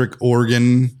electric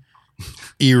organ.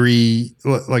 Eerie,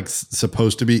 like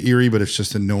supposed to be eerie, but it's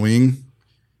just annoying.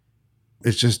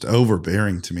 It's just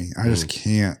overbearing to me. I just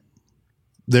can't.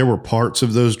 There were parts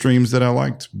of those dreams that I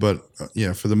liked, but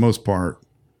for the most part.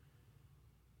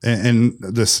 And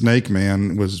the Snake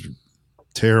Man was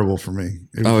terrible for me.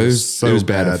 It was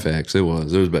bad effects. It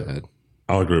was bad.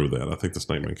 I'll agree with that. I think the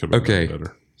Snake Man could have been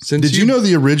better. Did you know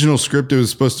the original script, it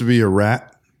was supposed to be a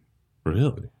rat?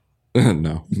 Really?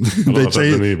 No. They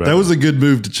changed, that was a good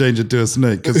move to change it to a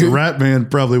snake because the Rat Man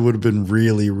probably would have been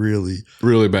really, really,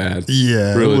 really bad.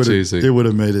 Yeah, really cheesy. It would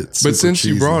have made it. But since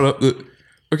cheesy. you brought up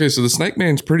so the Snake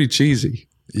Man's pretty cheesy.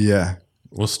 Yeah.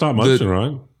 Well, stop motion,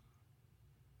 right?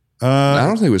 I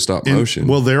don't think it was stop motion.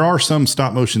 Well, there are some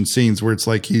stop motion scenes where it's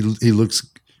like he looks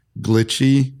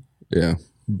glitchy. Yeah.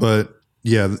 But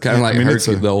yeah, kind of like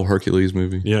the old Hercules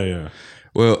movie. Yeah, yeah.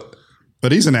 Well,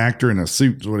 but he's an actor in a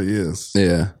suit, is what he is.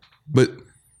 Yeah. But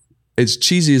as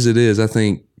cheesy as it is, I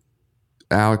think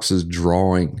Alex's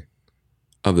drawing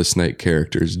of the snake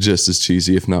character is just as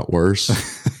cheesy, if not worse.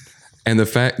 And the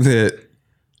fact that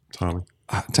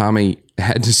Tommy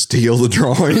had to steal the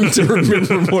drawing to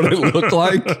remember what it looked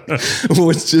like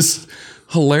was just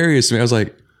hilarious to me. I was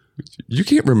like, you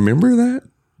can't remember that?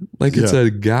 Like it's a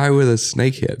guy with a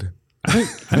snake head. I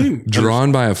didn't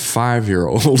drawn by a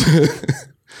 5-year-old.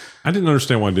 I didn't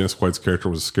understand why Dennis Quaid's character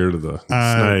was scared of the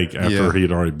snake after he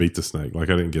had already beat the snake. Like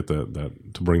I didn't get that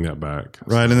to bring that back.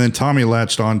 Right. And then Tommy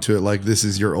latched onto it like this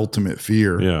is your ultimate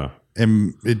fear. Yeah.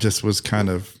 And it just was kind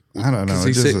of, I don't know.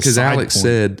 Because Alex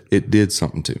said it did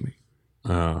something to me.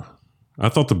 I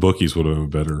thought the bookies would have been a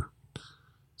better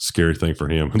scary thing for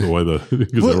him the way because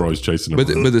they were always chasing him. But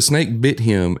the snake bit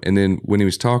him. And then when he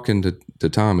was talking to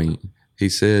Tommy, he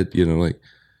said,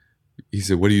 he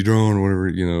said, "What are you drawing?" Or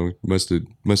whatever, must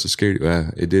have scared you.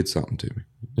 It did something to me.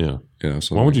 Yeah.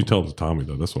 So why would you tell it to Tommy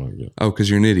though? That's what I get. Oh, because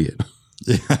you're an idiot.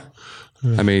 Yeah.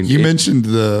 I mean, you mentioned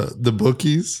the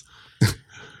bookies.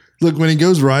 Look, when he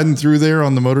goes riding through there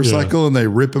on the motorcycle and they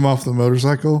rip him off the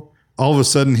motorcycle, all of a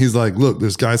sudden he's like, "Look,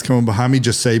 there's guys coming behind me.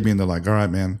 Just save me." And they're like, "All right,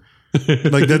 man."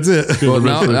 Like that's it. Well,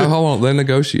 now hold on. They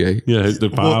negotiate. Yeah, the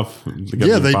five.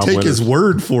 They take winners. his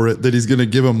word for it that he's going to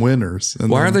give them winners. And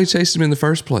why are they chasing him in the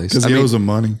first place? Because he owes them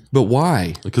money. But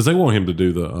why? Because they want him to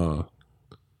do the.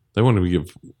 They want him to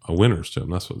give winners to him.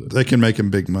 That's what they can make him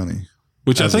big money.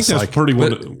 Which I think that's pretty.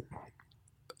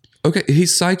 Okay,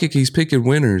 he's psychic. He's picking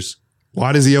winners.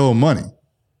 Why does he owe him money?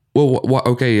 Well,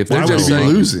 okay, if they're just saying,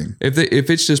 losing, if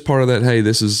it's just part of that, hey,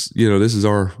 this is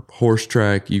our horse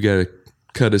track. You got to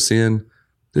cut us in.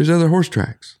 There's other horse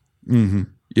tracks. Mm-hmm.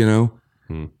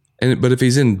 But if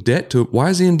he's in debt to it, why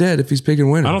is he in debt if he's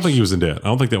picking winners? I don't think he was in debt. I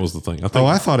don't think that was the thing. I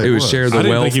thought it was share the I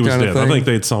didn't wealth think he was kind dead. of thing. I think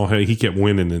they saw he kept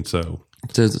winning, and so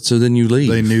then you leave.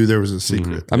 They knew there was a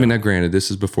secret. I mean, now granted, this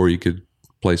is before you could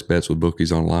place bets with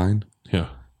bookies online. Yeah,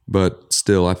 but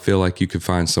still, I feel like you could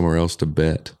find somewhere else to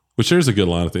bet. Which there's a good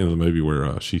line at the end of the movie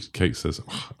where Kate says,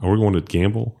 "Are we going to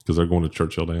gamble?" Because they're going to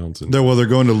Churchill Downs. And they're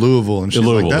going to Louisville, and she's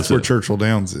Louisville, like, "That's where Churchill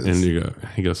Downs is." And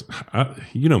he goes,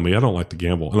 "You know me, I don't like to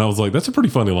gamble." And I was like, "That's a pretty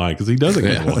funny line because he doesn't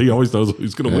gamble. He always knows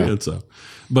who's going to win." So,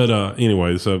 but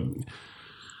anyway, so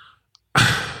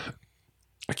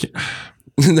I can't.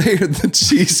 They are the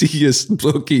cheesiest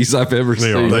bookies I've ever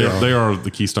seen. They are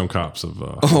the Keystone Cops of.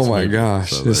 Oh my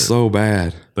gosh, it's so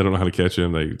bad. They don't know how to catch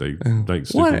him. They think.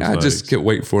 What? I just kept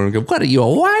waiting for him to go. What are you,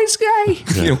 a wise guy?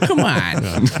 Yeah. Come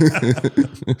on.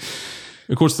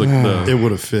 Of course, it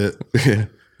would have fit.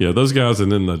 Yeah, those guys,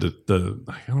 and then the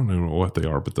I don't know what they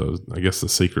are, but I guess the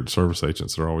Secret Service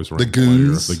agents are always around. The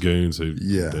goons, the goons who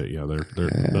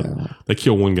they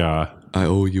kill one guy. I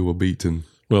owe you a beating.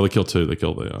 Well, they kill two. They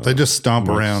kill the. They just stomp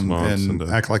around and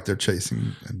act like they're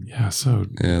chasing.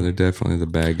 They're definitely the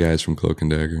bad guys from Cloak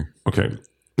and Dagger. Okay,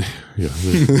 yeah,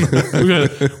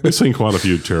 we've seen quite a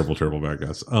few terrible bad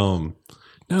guys. No,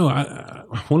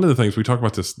 one of the things we talk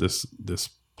about this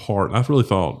part, I really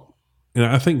thought, and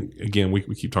I think again we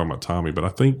keep talking about Tommy, but I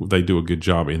think they do a good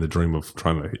job in the dream of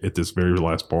trying to hit this very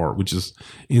last part, which is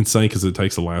insane because it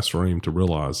takes the last dream to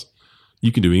realize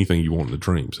you can do anything you want in the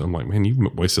dreams. I'm like, man, you've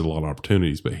wasted a lot of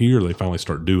opportunities. But here they finally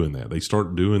start doing that. They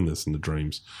start doing this in the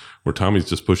dreams where Tommy's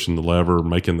just pushing the lever,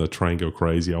 making the train go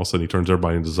crazy. All of a sudden he turns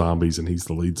everybody into zombies and he's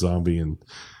the lead zombie. And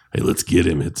hey, let's get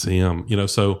him. It's him.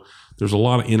 So there's a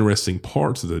lot of interesting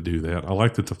parts that do that. I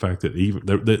like the fact that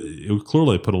it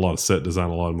clearly put a lot of set design,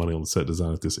 a lot of money on the set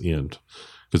design at this end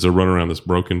because they're running around this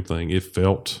broken thing. It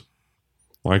felt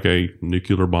like a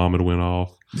nuclear bomb had went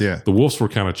off. Yeah. The wolves were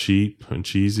kind of cheap and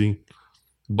cheesy.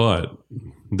 But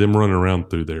them running around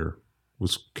through there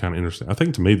was kind of interesting. I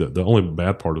think to me the only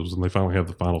bad part was when they finally have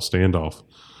the final standoff.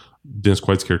 Dennis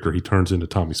Quaid's character, he turns into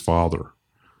Tommy's father.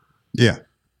 Yeah.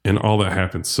 And all that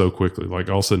happens so quickly. Like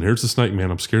all of a sudden, here's the snake man.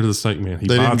 I'm scared of the snake man.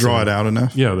 They didn't draw it out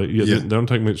enough? Yeah. They don't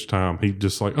take much time. He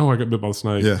just like, I got bit by the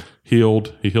snake. Yeah.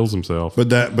 Healed. He heals himself. But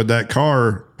that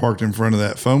car parked in front of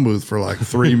that phone booth for like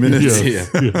 3 minutes. Yeah.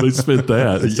 They spent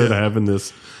that instead of having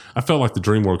this. I felt like the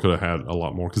dream world could have had a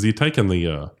lot more because he'd taken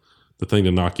the thing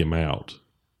to knock him out.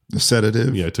 The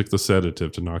sedative? Yeah, he took the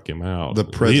sedative to knock him out. The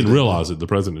president. He didn't realize it. The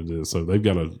president did. So they've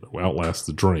got to outlast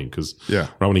the dream because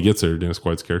right when he gets there, Dennis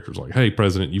Quaid's character's like, hey,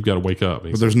 president, you've got to wake up.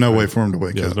 But there's no way for him to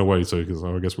wake up. There's no way. So he goes,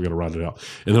 I guess we got to ride it out.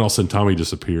 And then all of a sudden, Tommy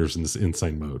disappears in this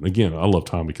insane mode. And again, I love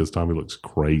Tommy because Tommy looks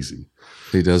crazy.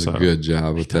 He does a good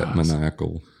job with that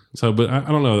maniacal. So, but I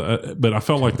don't know. But I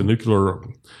felt like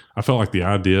I felt like the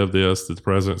idea of this, that the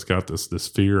president's got this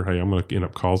fear. Hey, I'm going to end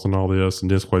up causing all this. And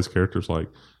Dennis Quaid's character's like,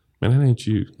 man, that ain't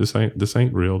you. This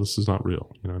ain't real. This is not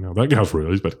real. Now that guy's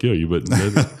real. He's about to kill you.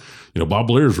 But Bob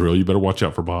Blair's real. You better watch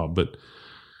out for Bob. But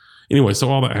anyway, so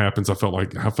all that happens. I felt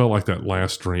like that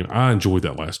last dream. I enjoyed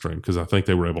that last dream because I think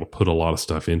they were able to put a lot of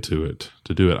stuff into it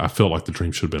to do it. I felt like the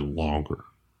dream should have been longer.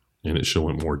 And it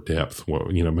showing more depth. Well,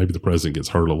 maybe the president gets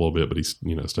hurt a little bit, but he,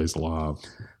 stays alive.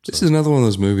 This is another one of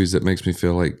those movies that makes me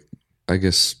feel like I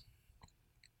guess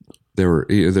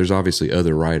there's obviously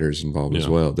other writers involved as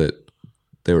well that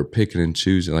they were picking and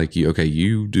choosing. Like,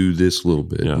 you do this a little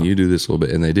bit, and you do this a little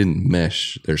bit, and they didn't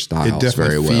mesh their styles very well. It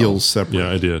definitely feels separate.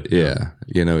 Yeah, I did. Yeah,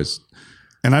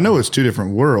 and I know it's two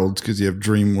different worlds because you have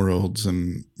dream worlds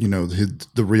and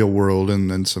the real world, and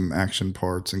then some action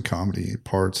parts and comedy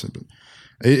parts.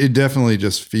 It definitely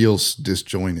just feels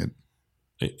disjointed.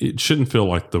 It shouldn't feel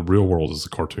like the real world is the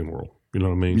cartoon world. You know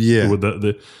what I mean? Yeah.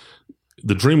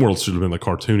 The dream world should have been the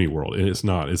cartoony world, and it's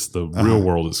not. It's the real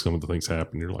world that some of the things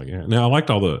happen. You're like, yeah. Now, I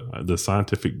liked all the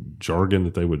scientific jargon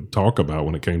that they would talk about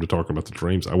when it came to talking about the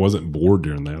dreams. I wasn't bored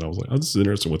during that. I was like, oh, this is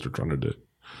interesting what they're trying to do.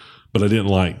 But I didn't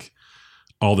like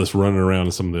all this running around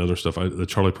and some of the other stuff. The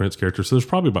Charlie Prince character. So there's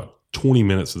probably about 20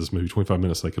 minutes of this movie, 25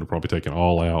 minutes they could have probably taken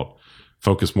all out,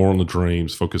 focus more on the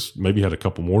dreams, maybe had a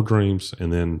couple more dreams,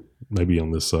 and then maybe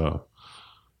on this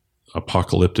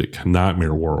apocalyptic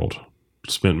nightmare world.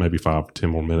 Spent maybe 5-10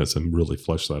 more minutes and really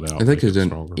flesh that out. I think could have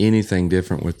done anything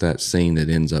different with that scene that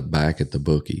ends up back at the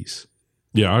bookies.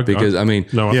 Yeah, because I think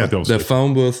that was the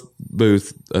phone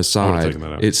booth aside,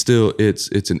 it's still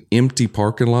it's an empty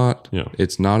parking lot. Yeah,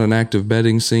 it's not an active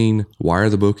betting scene. Why are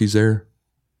the bookies there?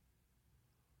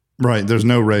 Right, there's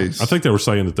no race. I think they were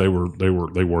saying that they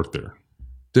worked there.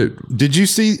 Did you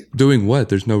see doing what?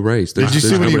 There's no race. Did you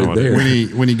see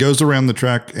when he goes around the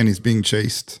track and he's being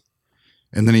chased?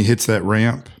 And then he hits that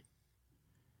ramp.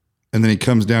 And then he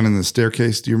comes down in the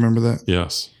staircase. Do you remember that?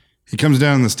 Yes. He comes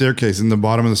down in the staircase, and the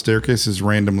bottom of the staircase is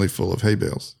randomly full of hay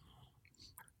bales.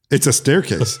 It's a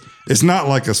staircase. It's not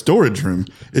like a storage room.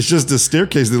 It's just a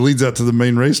staircase that leads out to the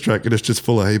main racetrack, and it's just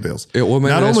full of hay bales.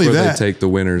 Not only that, they take the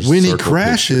winners. When he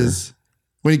crashes,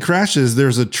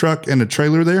 there's a truck and a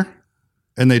trailer there,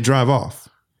 and they drive off.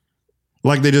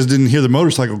 Like they just didn't hear the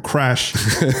motorcycle crash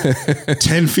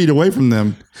 10 feet away from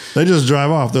them. They just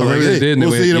drive off. They're like, hey,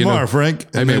 we'll see you tomorrow,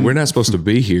 Frank. Hey, man, we're not supposed to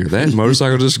be here. That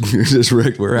motorcycle just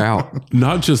wrecked. We're out.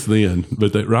 Not just then,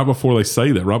 but right before they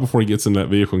say that, right before he gets in that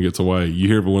vehicle and gets away, you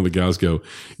hear one of the guys go,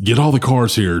 get all the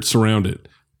cars here, surround it.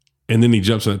 And then he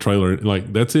jumps in that trailer.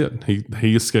 Like, that's it.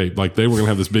 He escaped. Like, they were going to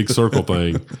have this big circle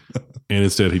thing. And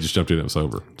instead, he just jumped in and it was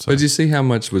over. So. But did you see how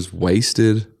much was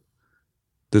wasted?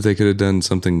 That they could have done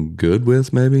something good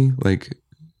with, maybe, like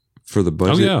for the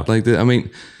budget. Oh, yeah. Like that. I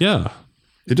mean, yeah,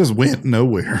 it just went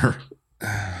nowhere.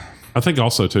 I think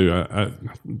also too,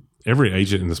 every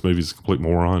agent in this movie is a complete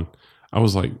moron. I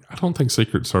was like, I don't think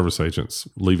Secret Service agents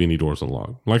leave any doors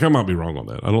unlocked. Like, I might be wrong on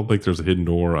that. I don't think there's a hidden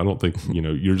door. I don't think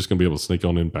you're just going to be able to sneak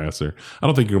on in past there. I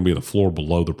don't think you're going to be on the floor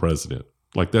below the president.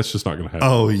 Like, that's just not going to happen.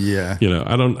 Oh yeah.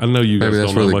 I know you guys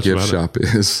don't know much about it. Maybe that's where the gift shop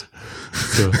is.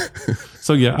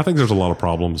 So yeah, I think there's a lot of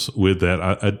problems with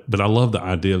that. But I love the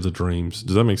idea of the dreams.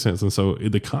 Does that make sense? And so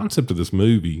the concept of this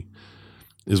movie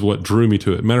is what drew me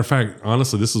to it. Matter of fact,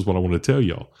 honestly, this is what I want to tell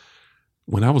y'all.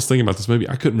 When I was thinking about this movie,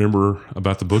 I couldn't remember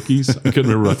about the bookies. I couldn't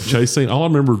remember about the chase scene. All I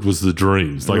remembered was the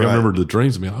dreams. Like, right. I remembered the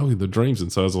dreams. The dreams.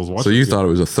 And so as I was watching, so you thought it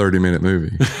was a 30-minute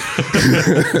movie.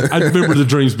 I remember the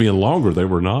dreams being longer. They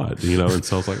were not. And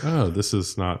so I was like, oh, this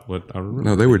is not what I remember.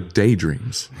 No, they were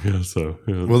daydreams. Yeah. So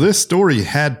well, this story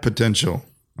had potential.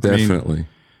 Definitely.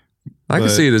 I can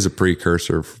see it as a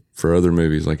precursor for other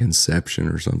movies like Inception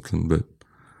or something. But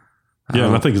and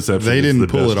I think Inception. They didn't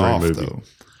pull it off movie. though.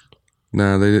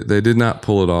 No, they did not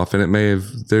pull it off, and it may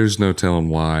have. There's no telling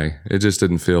why. It just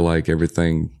didn't feel like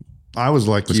everything. I was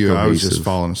like you. Cohesive. I was just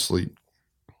falling asleep.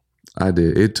 I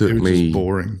did. It took me just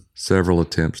boring. Several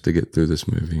attempts to get through this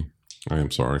movie. I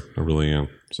am sorry. I really am.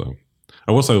 So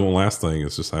I will say one last thing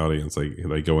is just how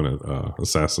they go in and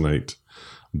assassinate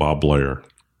Bob Blair,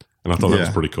 and I thought that was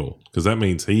pretty cool because that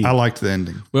means I liked the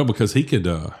ending. Well, because he could.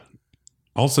 All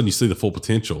of a sudden, you see the full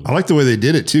potential. I like the way they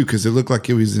did it too because it looked like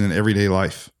it was in an everyday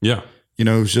life. Yeah. It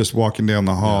was just walking down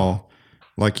the hall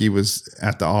like he was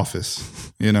at the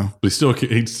office, But he still but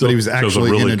he was actually chose a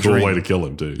really in a cool dream. way to kill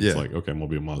him too. Yeah. It's like, okay, I'm gonna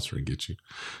be a monster and get you.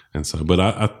 And so, but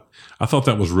I thought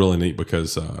that was really neat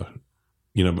because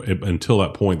until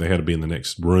that point they had to be in the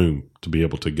next room to be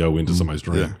able to go into somebody's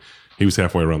dream. Yeah. He was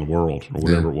halfway around the world or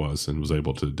whatever it was and was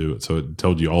able to do it. So it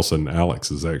told you all of a sudden Alex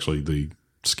is actually the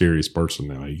scariest person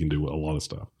now. He can do a lot of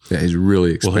stuff. Yeah, he's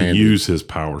really expanded. Well, he used his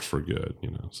powers for good,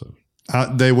 So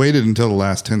they waited until the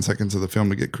last 10 seconds of the film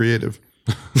to get creative.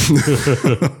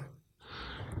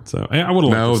 So I would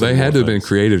have. No, they had to have been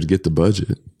creative to get the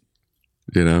budget.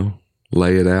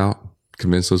 Lay it out,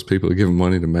 convince those people to give them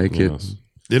money to make it.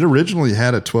 It originally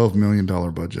had a $12 million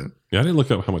budget. Yeah, I didn't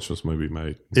look up how much this movie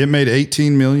made. It made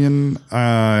 $18 million.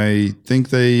 I think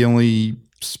they only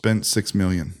spent $6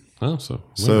 million. Oh,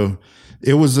 so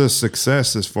it was a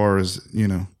success as far as,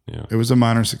 it was a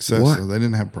minor success. So they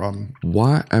didn't have a problem.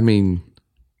 Why? I mean,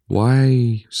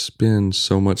 Why spend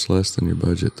so much less than your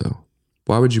budget, though?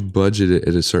 Why would you budget it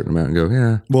at a certain amount and go,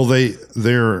 yeah? Well,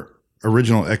 their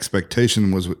original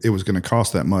expectation was it was going to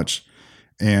cost that much.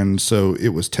 And so it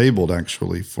was tabled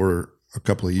actually for a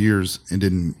couple of years and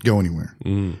didn't go anywhere.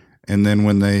 Mm. And then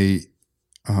when they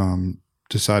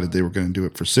decided they were going to do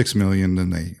it for $6 million,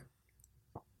 then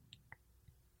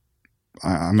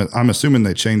I'm assuming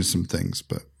they changed some things,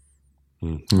 but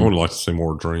I would like to see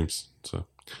more Dreams. So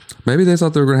maybe they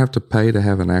thought they were going to have to pay to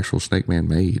have an actual Snake Man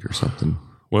made or something.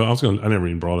 well, I never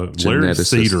even brought it. Larry Geneticist.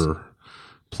 Cedar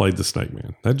played the Snake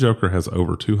Man. That Joker has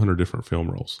over 200 different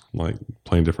film roles, like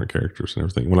playing different characters and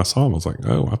everything. When I saw him, I was like,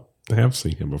 oh, I have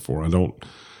seen him before.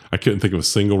 I couldn't think of a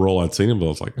single role I'd seen him, but I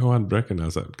was like, oh, I'd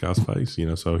recognize that guy's face, you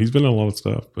know. So he's been in a lot of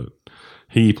stuff, but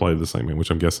he played the Snake Man, which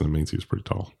I'm guessing means he was pretty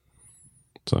tall.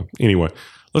 So anyway,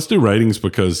 let's do ratings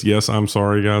because yes, I'm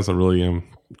sorry guys, I really am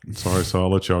sorry. So I'll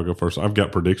let y'all go first. I've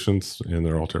got predictions and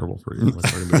they're all terrible for you.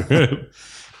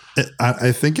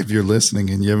 I think if you're listening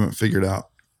and you haven't figured out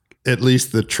at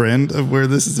least the trend of where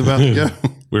this is about to go,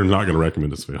 We're not going to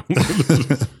recommend this film.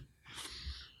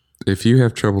 If you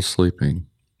have trouble sleeping,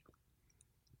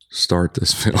 start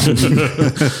this film.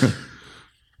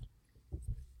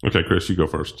 Okay, Chris, you go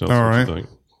first. Tell us All what right. you think.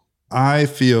 I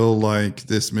feel like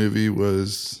this movie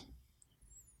was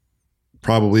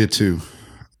probably a 2.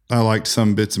 I liked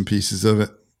some bits and pieces of it,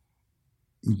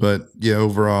 but yeah,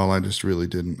 overall, I just really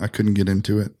didn't. I couldn't get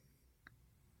into it.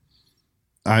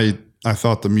 I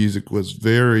thought the music was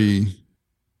very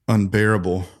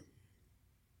unbearable,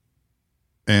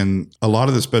 and a lot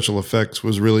of the special effects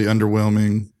was really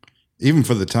underwhelming, even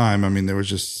for the time. I mean,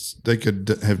 they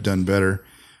could have done better.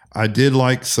 I did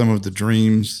like some of the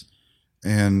dreams,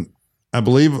 and I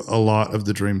believe a lot of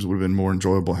the dreams would have been more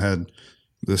enjoyable had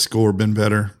the score been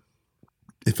better.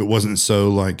 If it wasn't so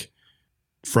like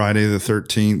Friday the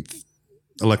 13th,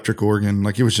 electric organ,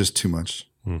 like it was just too much.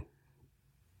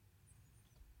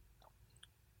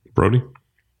 Brody?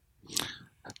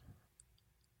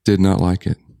 Did not like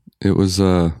it. It was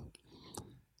No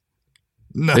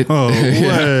It-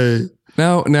 way.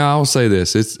 now I'll say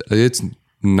this. It's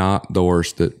not the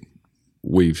worst that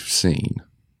we've seen.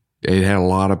 It had a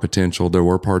lot of potential. There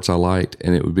were parts I liked,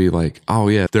 and it would be like, oh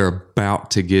yeah, they're about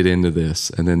to get into this,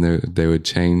 and then they would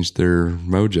change their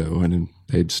mojo, and then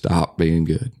they'd stop being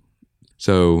good.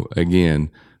 So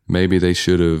again, maybe they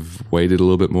should have waited a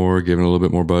little bit more, given a little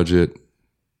bit more budget,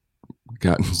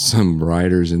 gotten some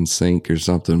writers in sync or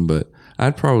something. But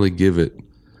I'd probably give it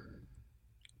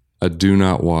a do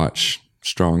not watch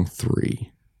strong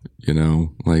 3. You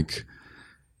know, like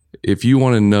if you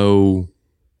want to know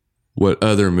what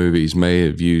other movies may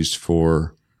have used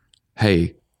for,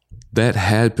 hey, that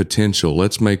had potential,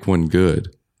 let's make one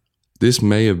good. This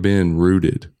may have been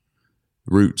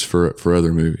roots for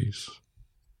other movies.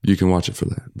 You can watch it for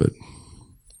that. But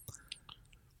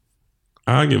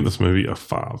I give this movie a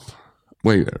 5.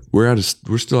 wait, we're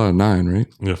still at 9, right?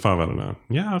 Yeah, 5 out of 9.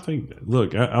 Yeah, I think.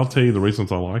 Look, I'll tell you the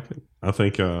reasons I like it. I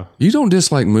think You don't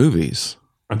dislike movies.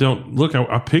 I don't look.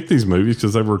 I picked these movies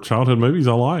because they were childhood movies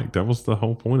I liked. That was the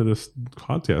whole point of this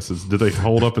podcast: is did they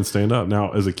hold up and stand up?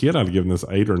 Now, as a kid, I'd given this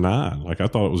 8 or 9. Like I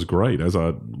thought it was great. As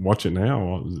I watch it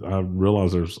now, I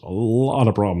realize there's a lot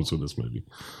of problems with this movie,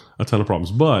 a ton of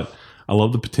problems. But I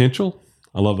love the potential.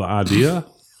 I love the idea.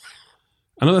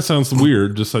 I know that sounds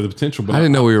weird, just say the potential, but I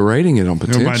didn't know we were rating it on You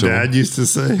know what potential. my dad used to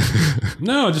say?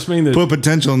 no, I just mean that. Put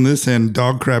potential in this hand,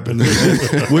 dog crap in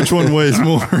this hand. Which one weighs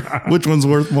more? Which one's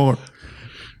worth more?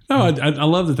 No, I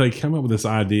love that they come up with this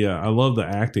idea. I love the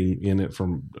acting in it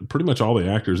from pretty much all the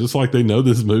actors. It's like they know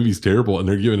this movie's terrible and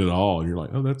they're giving it all. And you're like,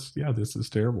 oh, this is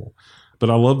terrible. But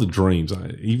I love the dreams.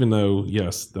 Even though,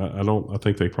 yes, I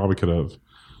think they probably could have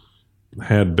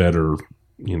had better,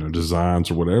 designs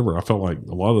or whatever. I felt like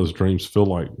a lot of those dreams feel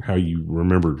like how you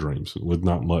remember dreams with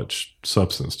not much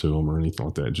substance to them or anything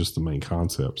like that, just the main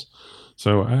concepts.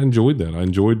 So I enjoyed that. I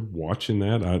enjoyed watching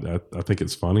that. I think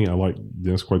it's funny. I like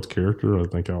Dennis Quaid's character. I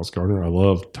think Alex Gardner. I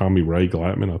love Tommy Ray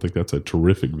Glattman. I think that's a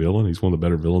terrific villain. He's one of the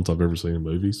better villains I've ever seen in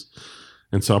movies.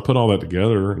 And so I put all that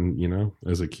together, and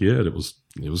as a kid, it was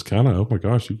kind of, oh my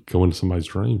gosh, you go into somebody's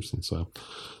dreams, and so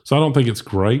I don't think it's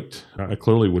great. I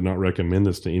clearly would not recommend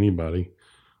this to anybody.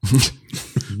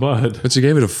 but you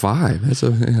gave it a 5. That's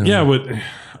yeah, but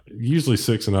usually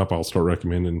 6 and up, I'll start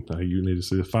recommending. Hey, you need to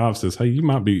see. 5 says, hey, you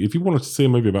might be, if you want to see a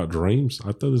movie about dreams,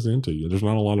 I throw this into you. There's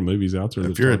not a lot of movies out there.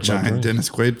 If you're a giant Dennis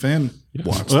Quaid fan,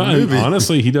 watch the Well, movie.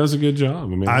 honestly, he does a good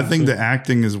job. I think the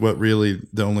acting is what really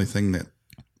the only thing that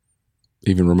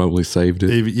even remotely saved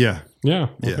it. yeah, yeah.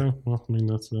 Yeah. Okay. Well,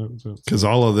 that's because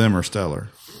all of them are stellar.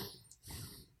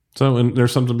 So, and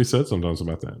there's something to be said sometimes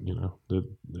about that, that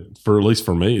for at least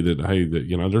for me, that hey,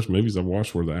 that there's movies I've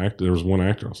watched where there was one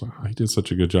actor, I was like, oh, he did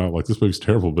such a good job. Like, this movie's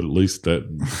terrible, but at least that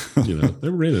they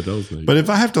were in it. Those movies. But if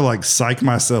I have to like psych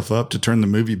myself up to turn the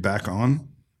movie back on,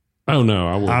 oh no,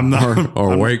 I wouldn't. I'm not.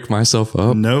 Or wake myself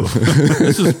up. No.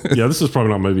 This is probably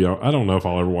not a movie. I don't know if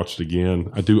I'll ever watch it again.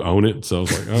 I do own it, so I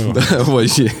was like, oh, Well,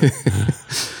 yeah.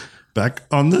 Back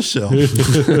on the shelf.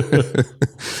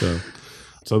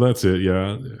 So that's it.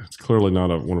 Yeah, it's clearly not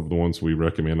one of the ones we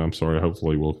recommend. I'm sorry.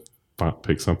 Hopefully, we'll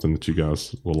pick something that you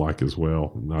guys will like as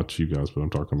well. Not you guys, but I'm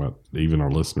talking about even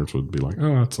our listeners would be like,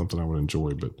 oh, that's something I would enjoy.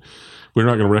 But we're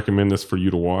not going to recommend this for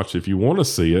you to watch. If you want to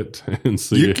see it and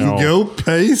see You can go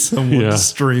pay someone to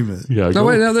stream it. Yeah.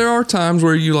 Now there are times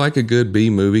where you like a good B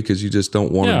movie because you just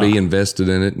don't want to be invested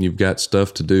in it and you've got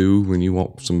stuff to do when you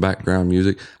want some background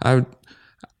music.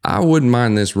 I wouldn't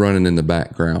mind this running in the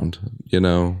background.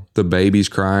 The baby's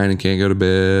crying and can't go to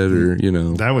bed, or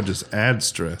That would just add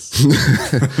stress.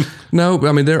 No, but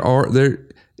I mean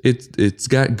it's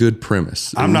got good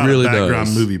premise. I'm not really a background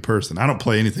does. movie person. I don't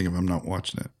play anything if I'm not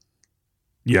watching it.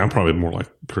 Yeah, I'm probably more like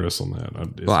Chris on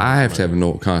that. Well, I have to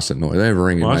have constant noise. I have a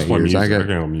ring in my ears. I got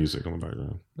music on the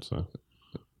background. So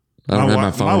I don't have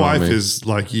my phone. My on wife me. is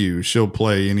like you. She'll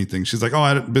play anything. She's like,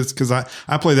 oh, because I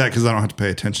play that because I don't have to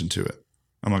pay attention to it.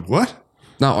 I'm like, what?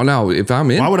 No. If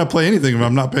I'm in, Why would I play anything if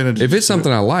I'm not paying attention? if it's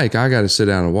something I like, I got to sit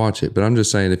down and watch it. But I'm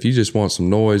just saying, if you just want some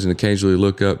noise and occasionally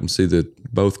look up and see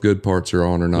that both good parts are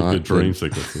on or not, good dream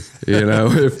sequences.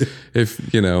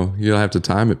 if you'll have to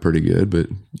time it pretty good, but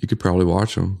you could probably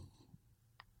watch them.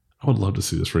 I would love to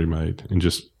see this remade and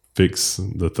just fix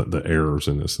the errors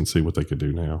in this and see what they could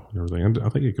do now and everything. I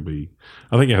think it could be.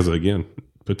 I think it has again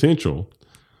potential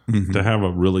to have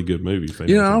a really good movie. I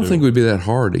don't think it would be that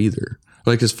hard either.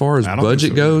 Like as far as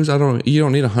budget goes, you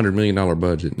don't need $100 million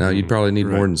budget. Now you'd probably need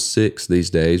more than 6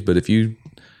 these days. But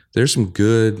there's some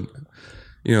good,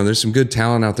 there's some good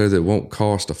talent out there that won't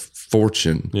cost a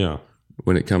fortune. Yeah.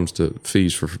 When it comes to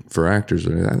fees for actors,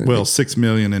 well, $6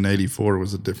 million in '84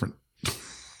 was a different.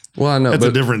 Well, I know that's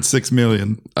a different $6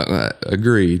 million.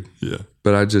 Agreed. Yeah,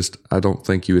 but I don't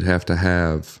think you would have to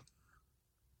have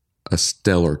a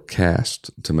stellar cast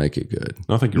to make it good.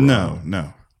 I think you're right.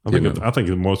 No. I think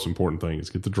the most important thing is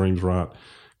get the dreams right,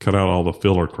 cut out all the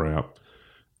filler crap,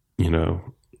 and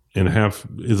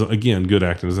again good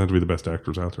acting. It doesn't have to be the best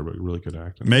actors out there, but really good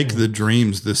acting. Make the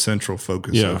dreams the central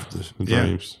focus of the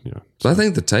dreams. Yeah. So I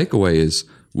think the takeaway is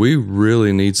we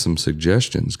really need some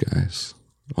suggestions, guys,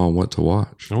 on what to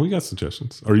watch. Oh, we got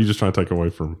suggestions. Or are you just trying to take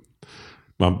away from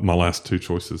my last 2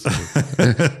 choices?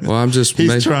 Well, I'm just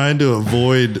he's trying to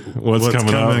avoid what's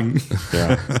coming.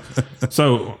 Yeah.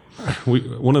 So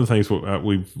one of the things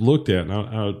we've looked at,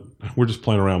 and we're just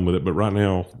playing around with it, but right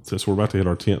now, since we're about to hit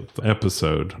our 10th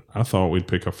episode, I thought we'd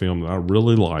pick a film that I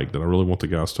really like, that I really want the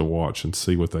guys to watch and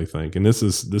see what they think. And this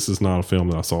is not a film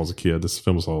that I saw as a kid. This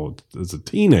film I saw as a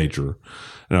teenager,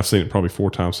 and I've seen it probably 4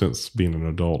 times since being an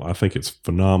adult. I think it's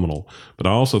phenomenal, but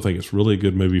I also think it's really a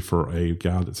good movie for a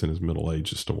guy that's in his middle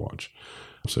ages to watch.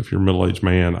 So if you're a middle-aged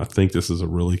man, I think this is a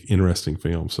really interesting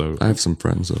film. So I have some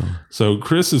friends that are. So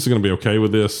Chris is going to be okay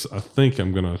with this. I think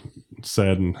I'm going to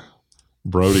sadden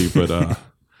Brody, but I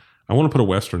want to put a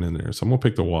Western in there. So I'm going to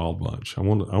pick The Wild Bunch. I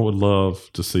would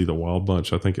love to see The Wild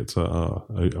Bunch. I think it's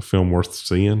a film worth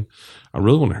seeing. I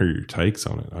really want to hear your takes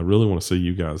on it. I really want to see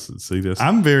you guys see this.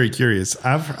 I'm very curious.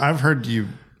 I've heard you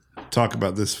talk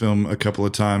about this film a couple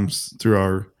of times through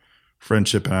our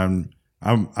friendship, and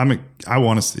I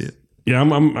want to see it. Yeah,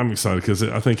 I'm excited because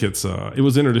I think it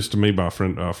was introduced to me by a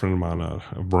friend of mine,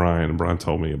 Brian, and Brian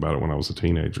told me about it when I was a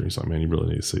teenager. He's like, man, you really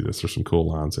need to see this. There's some cool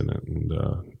lines in it, and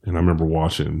I remember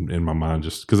watching in my mind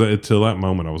just because until that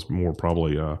moment I was more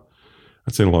probably I'd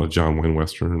seen a lot of John Wayne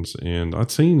westerns, and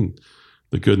I'd seen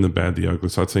The Good and the Bad, the Ugly.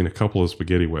 So I'd seen a couple of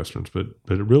spaghetti westerns, but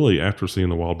it really after seeing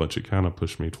The Wild Bunch, it kind of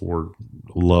pushed me toward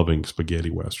loving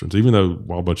spaghetti westerns. Even though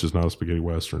Wild Bunch is not a spaghetti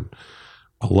western,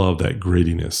 I love that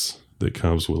grittiness that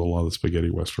comes with a lot of the spaghetti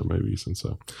western movies. And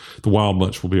so The Wild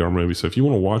Bunch will be our movie. So if you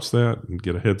want to watch that and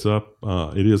get a heads up,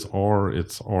 it is R.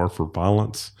 It's R for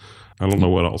violence. I don't know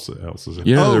what else is in it.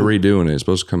 They're redoing it. It's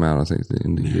supposed to come out, I think, at the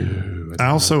end of the year. I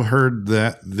also heard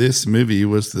that this movie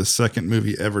was the second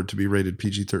movie ever to be rated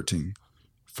PG-13.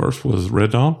 First was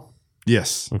Red Dawn?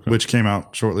 Yes, okay. Which came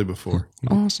out shortly before.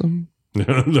 Awesome.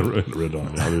 the Red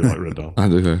Dawn. I do like Red Dawn. I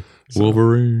do.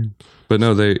 Wolverine. But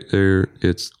no, they're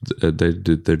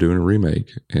doing a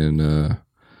remake, and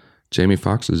Jamie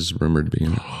Foxx is rumored to be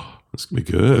in it. This could be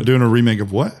good. They're doing a remake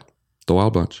of what? The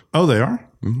Wild Bunch. Oh, they are?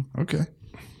 Mm-hmm. Okay.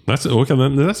 That's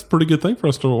okay. That's a pretty good thing for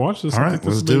us to watch this. All I right, think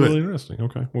this let's would be do it. really interesting.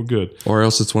 Okay, well, good. Or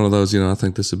else it's one of those, I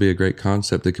think this would be a great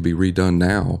concept that could be redone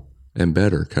now and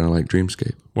better, kind of like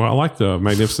Dreamscape. Well, I like the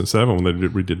Magnificent Seven when they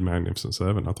redid Magnificent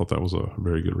Seven. I thought that was a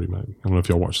very good remake. I don't know if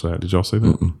y'all watched that. Did y'all see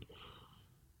that? Mm-mm.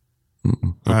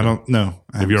 Mm-mm. Okay. I don't know.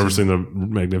 Have you ever seen the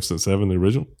Magnificent Seven, the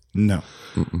original? No.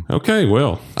 Mm-mm. Okay,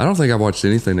 well. I don't think I watched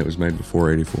anything that was made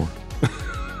before 84.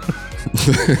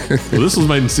 Well, this was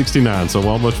made in '69, so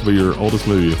how much be your oldest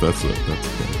movie if that's the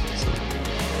thing?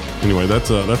 So, anyway,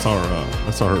 that's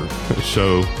our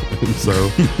show. And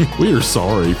so we are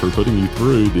sorry for putting you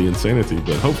through the insanity,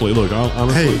 but hopefully, look,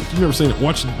 honestly, Hey. if you've never seen it,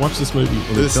 watch this movie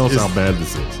and then tell us how bad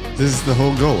this is. This is the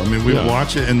whole goal. I mean, we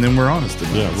watch it and then we're honest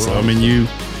about it. we're So, I honest. mean,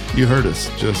 you heard us.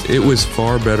 Just It was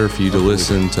far better for you to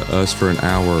listen to us for an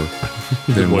hour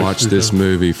than waste watch your this time.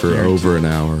 movie for over an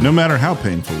hour. no matter how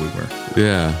painful we were.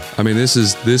 Yeah. I mean,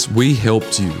 we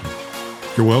helped you.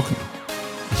 You're welcome.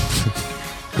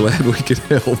 Glad we could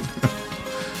help.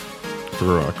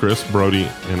 For Chris, Brody,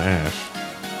 and Ash,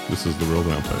 this is the Real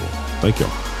Round Table. Thank y'all.